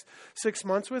these next 6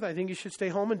 months with. I think you should stay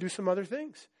home and do some other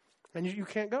things. And you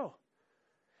can't go.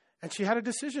 And she had a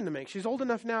decision to make. She's old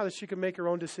enough now that she can make her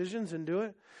own decisions and do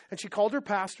it. And she called her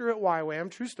pastor at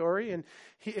YWAM, true story. And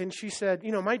she said,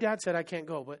 my dad said I can't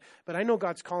go, but I know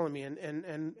God's calling me,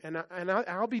 and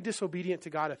I'll be disobedient to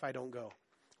God if I don't go.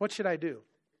 What should I do?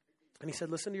 And he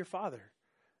said, listen to your father.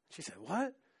 She said,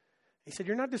 what? He said,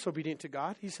 you're not disobedient to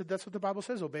God. He said, that's what the Bible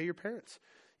says. Obey your parents.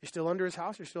 You're still under his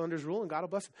house. You're still under his rule, and God will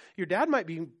bless him. Your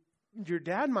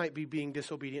dad might be being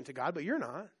disobedient to God, but you're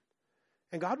not.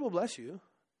 And God will bless you.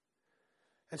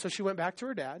 And so she went back to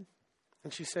her dad,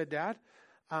 and she said, Dad,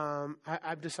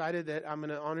 I've decided that I'm going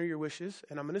to honor your wishes,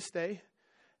 and I'm going to stay,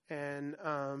 and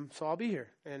so I'll be here,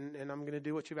 and I'm going to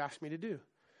do what you've asked me to do. And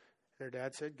her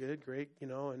dad said, good, great,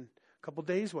 and a couple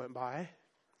days went by,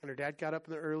 and her dad got up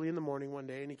early in the morning one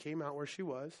day, and he came out where she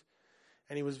was,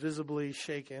 and he was visibly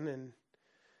shaken, and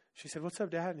she said, what's up,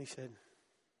 Dad? And he said,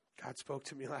 God spoke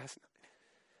to me last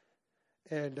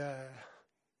night, and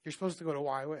you're supposed to go to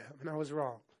YWAM, and I was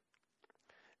wrong.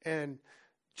 And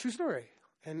true story.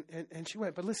 And she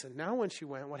went. But listen, now when she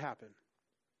went, what happened?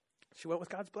 She went with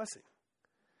God's blessing.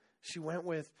 She went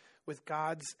with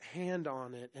God's hand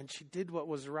on it. And she did what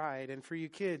was right. And for you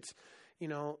kids,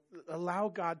 allow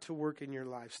God to work in your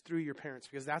lives through your parents,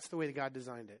 because that's the way that God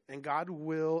designed it. And God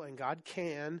will and God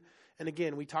can. And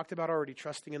again, we talked about already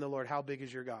trusting in the Lord. How big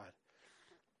is your God?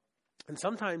 And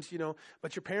sometimes,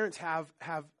 but your parents have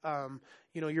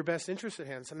your best interest at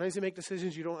hand. Sometimes they make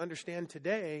decisions you don't understand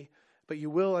today, but you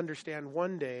will understand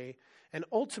one day. And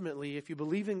ultimately, if you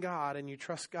believe in God and you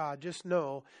trust God, just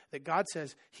know that God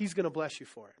says he's going to bless you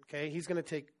for it. Okay. He's going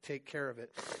to take care of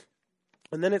it.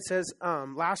 And then it says,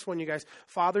 last one, you guys,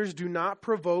 fathers, do not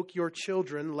provoke your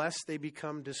children lest they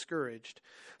become discouraged.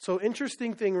 So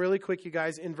interesting thing really quick, you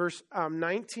guys, in verse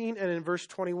 19 and in verse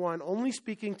 21, only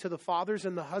speaking to the fathers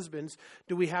and the husbands,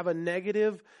 do we have a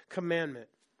negative commandment.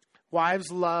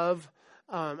 Wives love,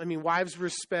 wives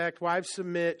respect, wives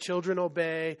submit, children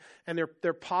obey, and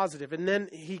they're positive. And then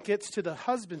he gets to the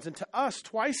husbands, and to us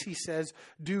twice he says,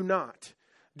 do not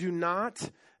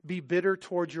be bitter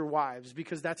towards your wives,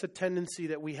 because that's a tendency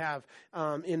that we have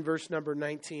in verse number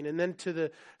 19. And then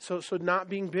so not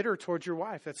being bitter towards your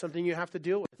wife, that's something you have to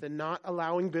deal with, and not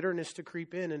allowing bitterness to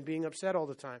creep in and being upset all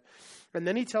the time. And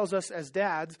then he tells us as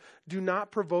dads, do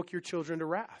not provoke your children to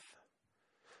wrath.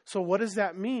 So what does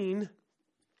that mean?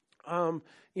 I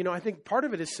think part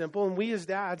of it is simple, and we as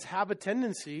dads have a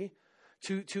tendency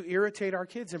to irritate our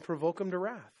kids and provoke them to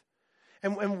wrath.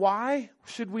 And why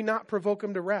should we not provoke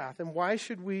them to wrath? And why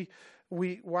should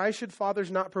why should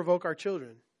fathers not provoke our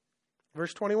children?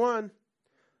 Verse 21,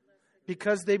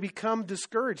 because they become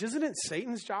discouraged. Isn't it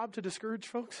Satan's job to discourage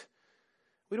folks?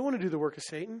 We don't want to do the work of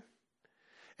Satan.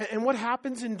 And what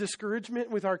happens in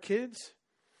discouragement with our kids?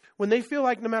 When they feel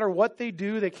like no matter what they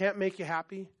do, they can't make you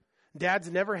happy.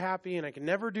 Dad's never happy, and I can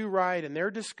never do right, and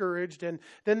they're discouraged, and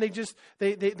then they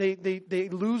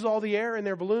lose all the air in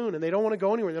their balloon, and they don't want to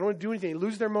go anywhere. They don't want to do anything. They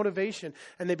lose their motivation,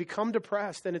 and they become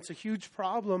depressed. And it's a huge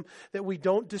problem that we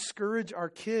don't discourage our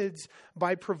kids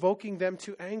by provoking them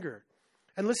to anger.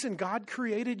 And listen, God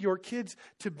created your kids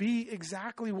to be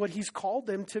exactly what He's called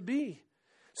them to be.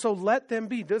 So let them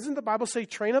be. Doesn't the Bible say,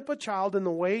 train up a child in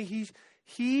the way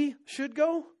he should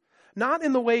go? Not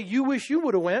in the way you wish you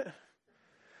would have went.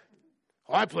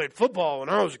 I played football when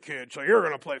I was a kid, so you're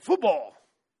going to play football.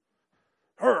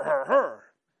 Her.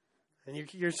 And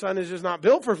your son is just not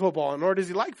built for football, nor does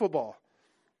he like football.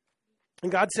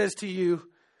 And God says to you,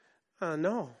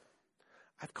 no,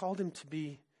 I've called him to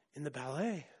be in the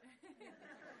ballet.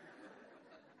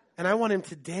 And I want him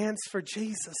to dance for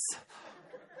Jesus.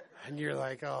 And you're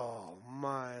like, oh,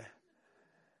 my.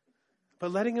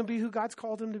 But letting him be who God's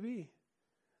called him to be.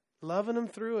 Loving them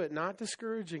through it, not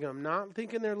discouraging them, not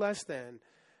thinking they're less than.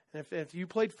 And if you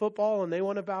played football and they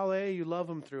want a ballet, you love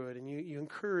them through it, and you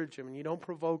encourage them, and you don't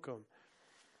provoke them.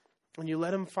 and you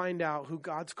let them find out who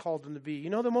God's called them to be. You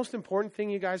know, the most important thing,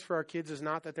 you guys, for our kids is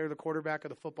not that they're the quarterback of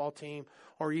the football team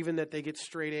or even that they get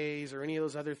straight A's or any of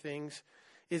those other things,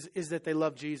 is that they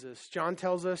love Jesus. John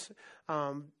tells us,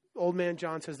 old man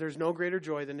John says, there's no greater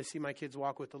joy than to see my kids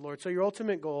walk with the Lord. So your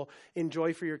ultimate goal in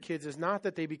joy for your kids is not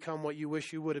that they become what you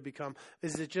wish you would have become.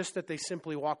 Is it just that they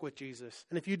simply walk with Jesus?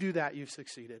 And if you do that, you've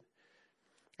succeeded.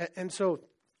 And so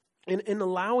in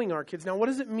allowing our kids, now what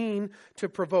does it mean to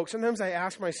provoke? Sometimes I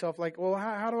ask myself, like, well,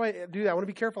 how do I do that? I want to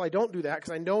be careful I don't do that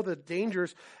because I know the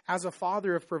dangers as a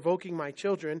father of provoking my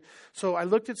children. So I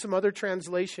looked at some other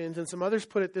translations, and some others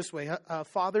put it this way.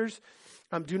 Fathers,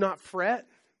 do not fret,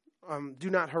 do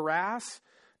not harass,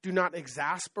 do not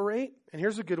exasperate. And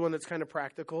here's a good one that's kind of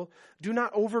practical. Do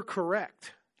not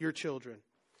overcorrect your children.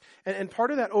 And part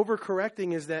of that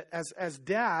overcorrecting is that as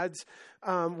dads,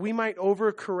 we might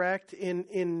overcorrect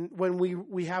in when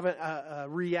we have a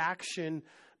reaction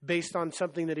based on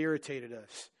something that irritated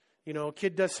us. You know, a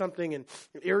kid does something and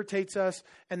it irritates us,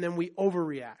 and then we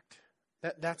overreact.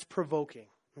 That's provoking.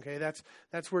 Okay,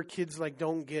 that's where kids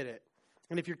don't get it.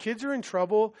 And if your kids are in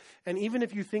trouble, and even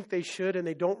if you think they should, and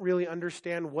they don't really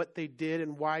understand what they did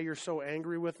and why you're so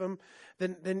angry with them,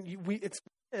 then it's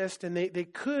and they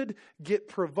could get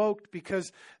provoked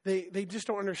because they just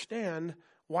don't understand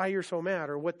why you're so mad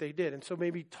or what they did. And so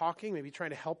maybe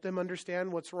trying to help them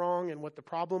understand what's wrong and what the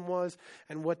problem was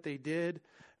and what they did.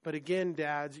 But again,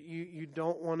 dads, you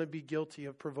don't want to be guilty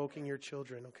of provoking your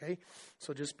children, okay?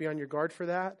 So just be on your guard for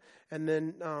that. And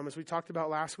then as we talked about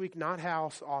last week, not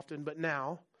how often, but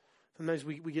now. Sometimes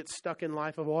we get stuck in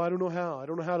life of, I don't know how. I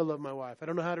don't know how to love my wife. I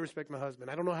don't know how to respect my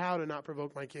husband. I don't know how to not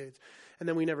provoke my kids. And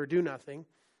then we never do nothing.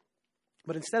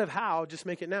 But instead of how, just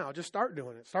make it now. Just start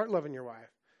doing it. Start loving your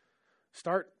wife.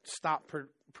 Stop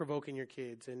provoking your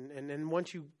kids. And then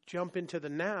once you jump into the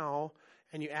now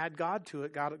and you add God to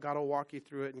it, God will walk you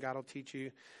through it and God will teach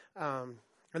you. And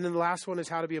then the last one is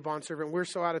how to be a bondservant. We're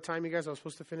so out of time, you guys. I was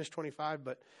supposed to finish 25,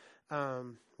 but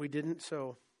we didn't.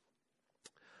 So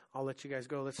I'll let you guys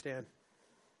go. Let's stand.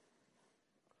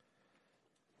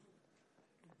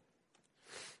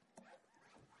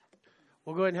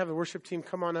 We'll go ahead and have the worship team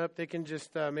come on up. They can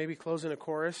just maybe close in a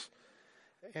chorus.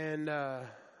 And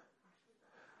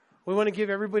we want to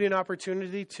give everybody an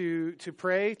opportunity to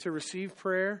pray, to receive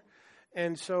prayer.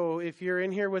 And so if you're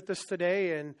in here with us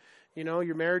today and, you know,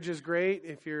 your marriage is great,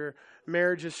 if your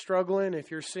marriage is struggling,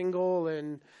 if you're single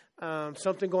and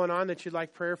something going on that you'd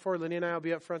like prayer for, Lydia and I will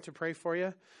be up front to pray for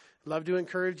you. Love to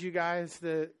encourage you guys.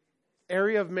 The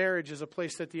area of marriage is a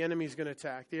place that the enemy is going to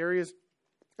attack. The areas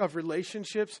of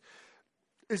relationships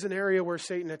is an area where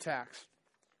Satan attacks.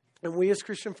 And we as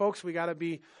Christian folks, we got to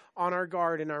be on our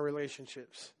guard in our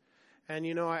relationships. And,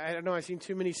 you know, I don't know, I've seen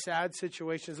too many sad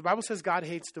situations. The Bible says God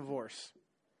hates divorce.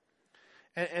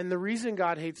 And the reason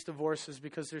God hates divorce is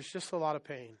because there's just a lot of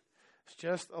pain. It's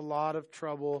just a lot of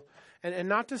trouble. And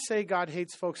not to say God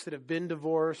hates folks that have been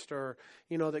divorced or,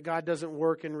 you know, that God doesn't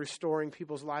work in restoring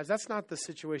people's lives. That's not the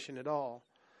situation at all.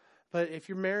 But if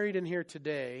you're married in here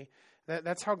today,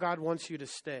 that's how God wants you to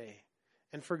stay.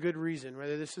 And for good reason.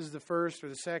 Whether this is the first or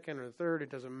the second or the third, it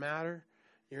doesn't matter.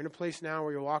 You're in a place now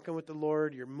where you're walking with the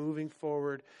Lord. You're moving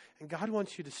forward. And God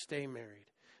wants you to stay married.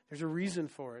 There's a reason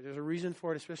for it. There's a reason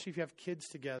for it, especially if you have kids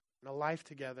together and a life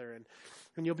together.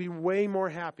 And you'll be way more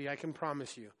happy, I can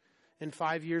promise you, in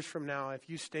 5 years from now if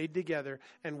you stayed together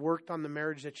and worked on the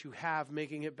marriage that you have,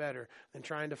 making it better than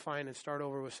trying to find and start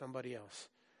over with somebody else.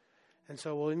 And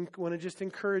so we'll want to just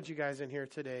encourage you guys in here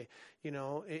today. You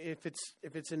know, if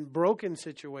it's in broken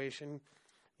situation,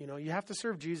 you know, you have to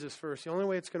serve Jesus first. The only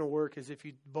way it's going to work is if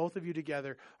both of you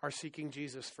together are seeking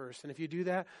Jesus first. And if you do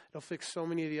that, it'll fix so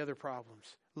many of the other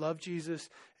problems. Love Jesus,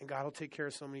 and God will take care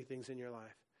of so many things in your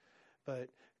life. But,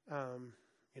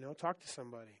 you know, talk to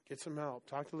somebody. Get some help.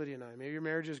 Talk to Lydia and I. Maybe your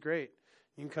marriage is great.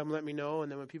 You can come let me know.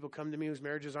 And then when people come to me whose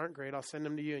marriages aren't great, I'll send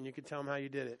them to you, and you can tell them how you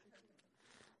did it.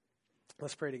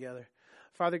 Let's pray together.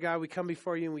 Father God, we come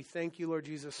before you and we thank you, Lord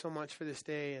Jesus, so much for this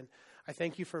day. And I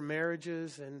thank you for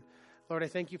marriages. And Lord, I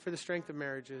thank you for the strength of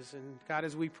marriages. And God,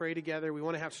 as we pray together, we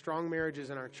want to have strong marriages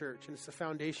in our church. And it's the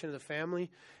foundation of the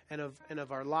family and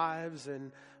of our lives.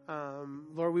 And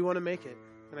Lord, we want to make it.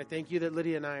 And I thank you that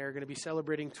Lydia and I are going to be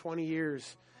celebrating 20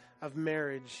 years of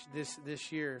marriage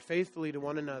this year, faithfully to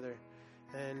one another.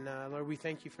 And Lord, we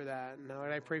thank you for that. And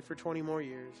Lord, I pray for 20 more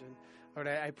years. And Lord,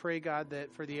 I pray, God,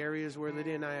 that for the areas where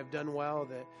Lydia and I have done well,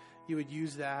 that you would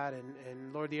use that.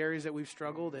 And Lord, the areas that we've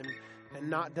struggled and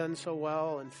not done so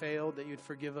well and failed, that you'd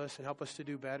forgive us and help us to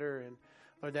do better. And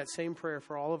Lord, that same prayer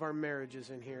for all of our marriages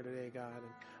in here today, God.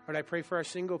 And Lord, I pray for our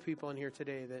single people in here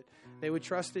today, that they would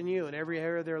trust in you in every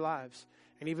area of their lives.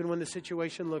 And even when the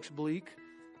situation looks bleak,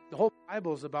 the whole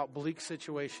Bibles about bleak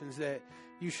situations that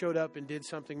you showed up and did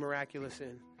something miraculous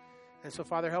in. And so,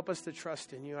 Father, help us to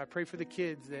trust in you. I pray for the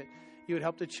kids that you would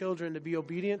help the children to be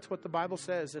obedient to what the Bible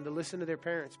says and to listen to their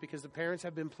parents, because the parents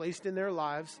have been placed in their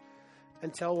lives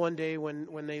until one day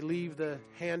when they leave the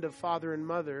hand of father and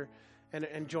mother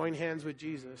and join hands with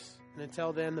Jesus. And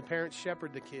until then, the parents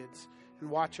shepherd the kids and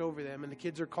watch over them, and the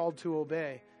kids are called to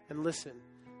obey and listen.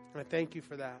 And I thank you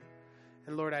for that.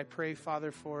 And Lord, I pray,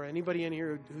 Father, for anybody in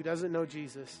here who doesn't know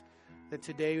Jesus, that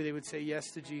today they would say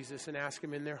yes to Jesus and ask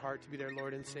him in their heart to be their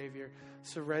Lord and Savior,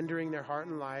 surrendering their heart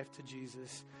and life to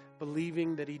Jesus,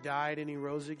 believing that he died and he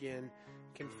rose again,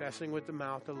 confessing with the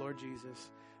mouth the Lord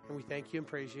Jesus. And we thank you and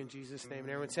praise you in Jesus' name. And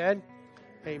everyone said,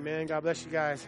 amen. God bless you guys.